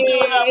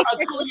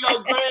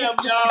 Coolio Graham,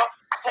 y'all.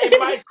 Hey,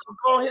 Mike,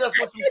 go hit us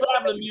with some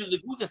traveling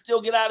music. We can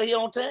still get out of here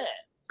on time.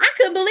 I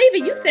couldn't believe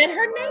it. You said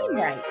her name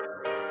right.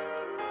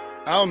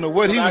 I don't know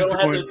what he was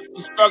doing.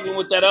 He's struggling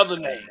with that other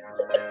name.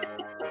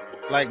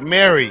 Like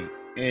Mary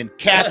and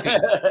Kathy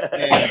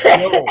and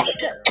Joe.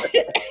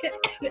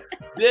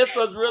 This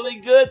was really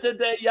good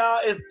today,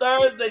 y'all. It's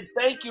Thursday.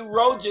 Thank you,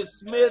 Roger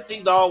Smith.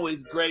 He's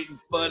always great and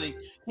funny.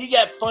 He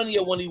got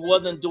funnier when he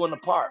wasn't doing the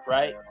part,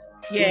 right?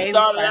 Yeah, he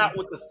started out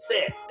with the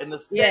set, and the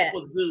set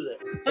was good.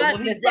 But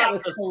when he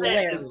dropped the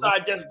set and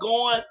started just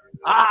going,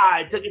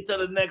 I took it to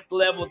the next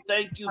level.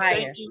 Thank you,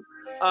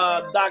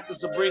 Dr.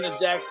 Sabrina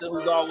Jackson,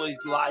 who's always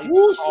live.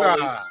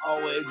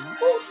 Always.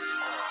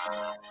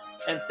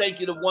 And thank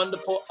you to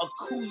wonderful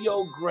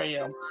Akuyo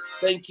Graham.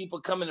 Thank you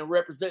for coming and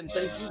representing.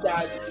 Thank you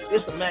guys.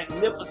 It's a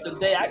magnificent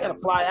day. I got to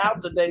fly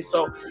out today,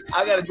 so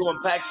I got to go and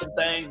pack some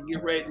things and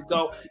get ready to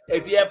go.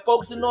 If you have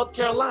folks in North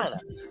Carolina,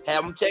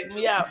 have them check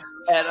me out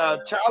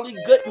at Charlie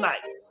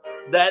Goodnight's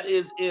That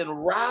is in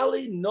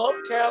Raleigh, North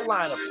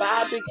Carolina.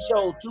 5 big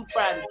shows, 2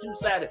 Friday, 2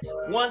 Saturday,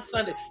 1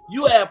 Sunday.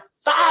 You have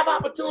 5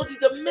 opportunities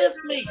to miss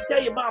me.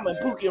 Tell your mama and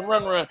Pookie and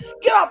run.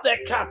 Get off that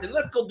couch and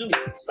let's go do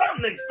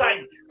something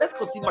exciting. Let's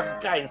go see Michael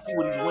Colyar and see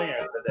what he's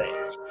wearing today.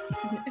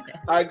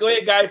 All right, go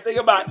ahead, guys. Say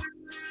goodbye.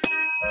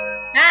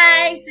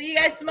 Hi, see you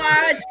guys tomorrow.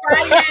 It's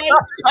Friday.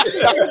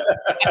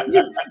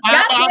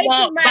 Y'all play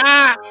too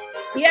much.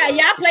 Yeah,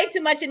 y'all play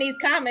too much in these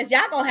comments.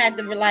 Y'all gonna have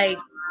to like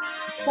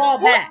fall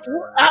back.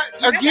 I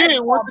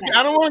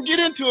don't want to get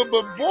into it,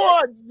 but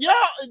boy,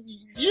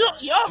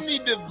 y'all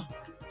need to.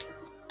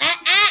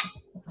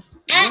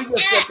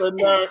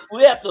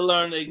 We have to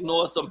learn to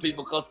ignore some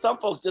people because some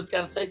folks just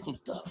gotta say some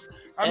stuff.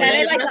 And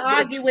they like to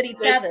argue with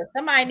each other.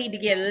 Somebody need to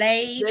get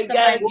laid.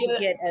 Somebody need to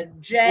get a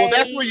J. Well,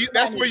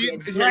 that's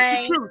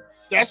the truth.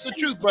 That's the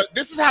truth. But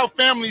this is how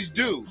families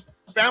do.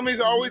 Families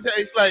are always,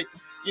 it's like,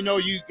 you know,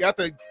 you got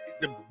the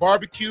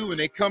barbecue and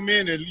they come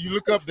in and you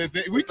look up. We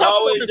talked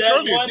about this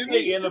earlier. One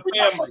nigga in the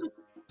family.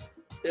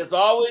 There's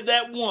always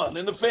that one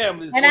in the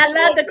family. And I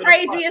love the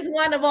craziest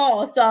one of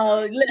all.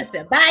 So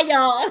listen, bye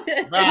y'all.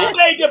 Who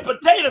made the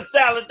potato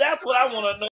salad? That's what I want to know.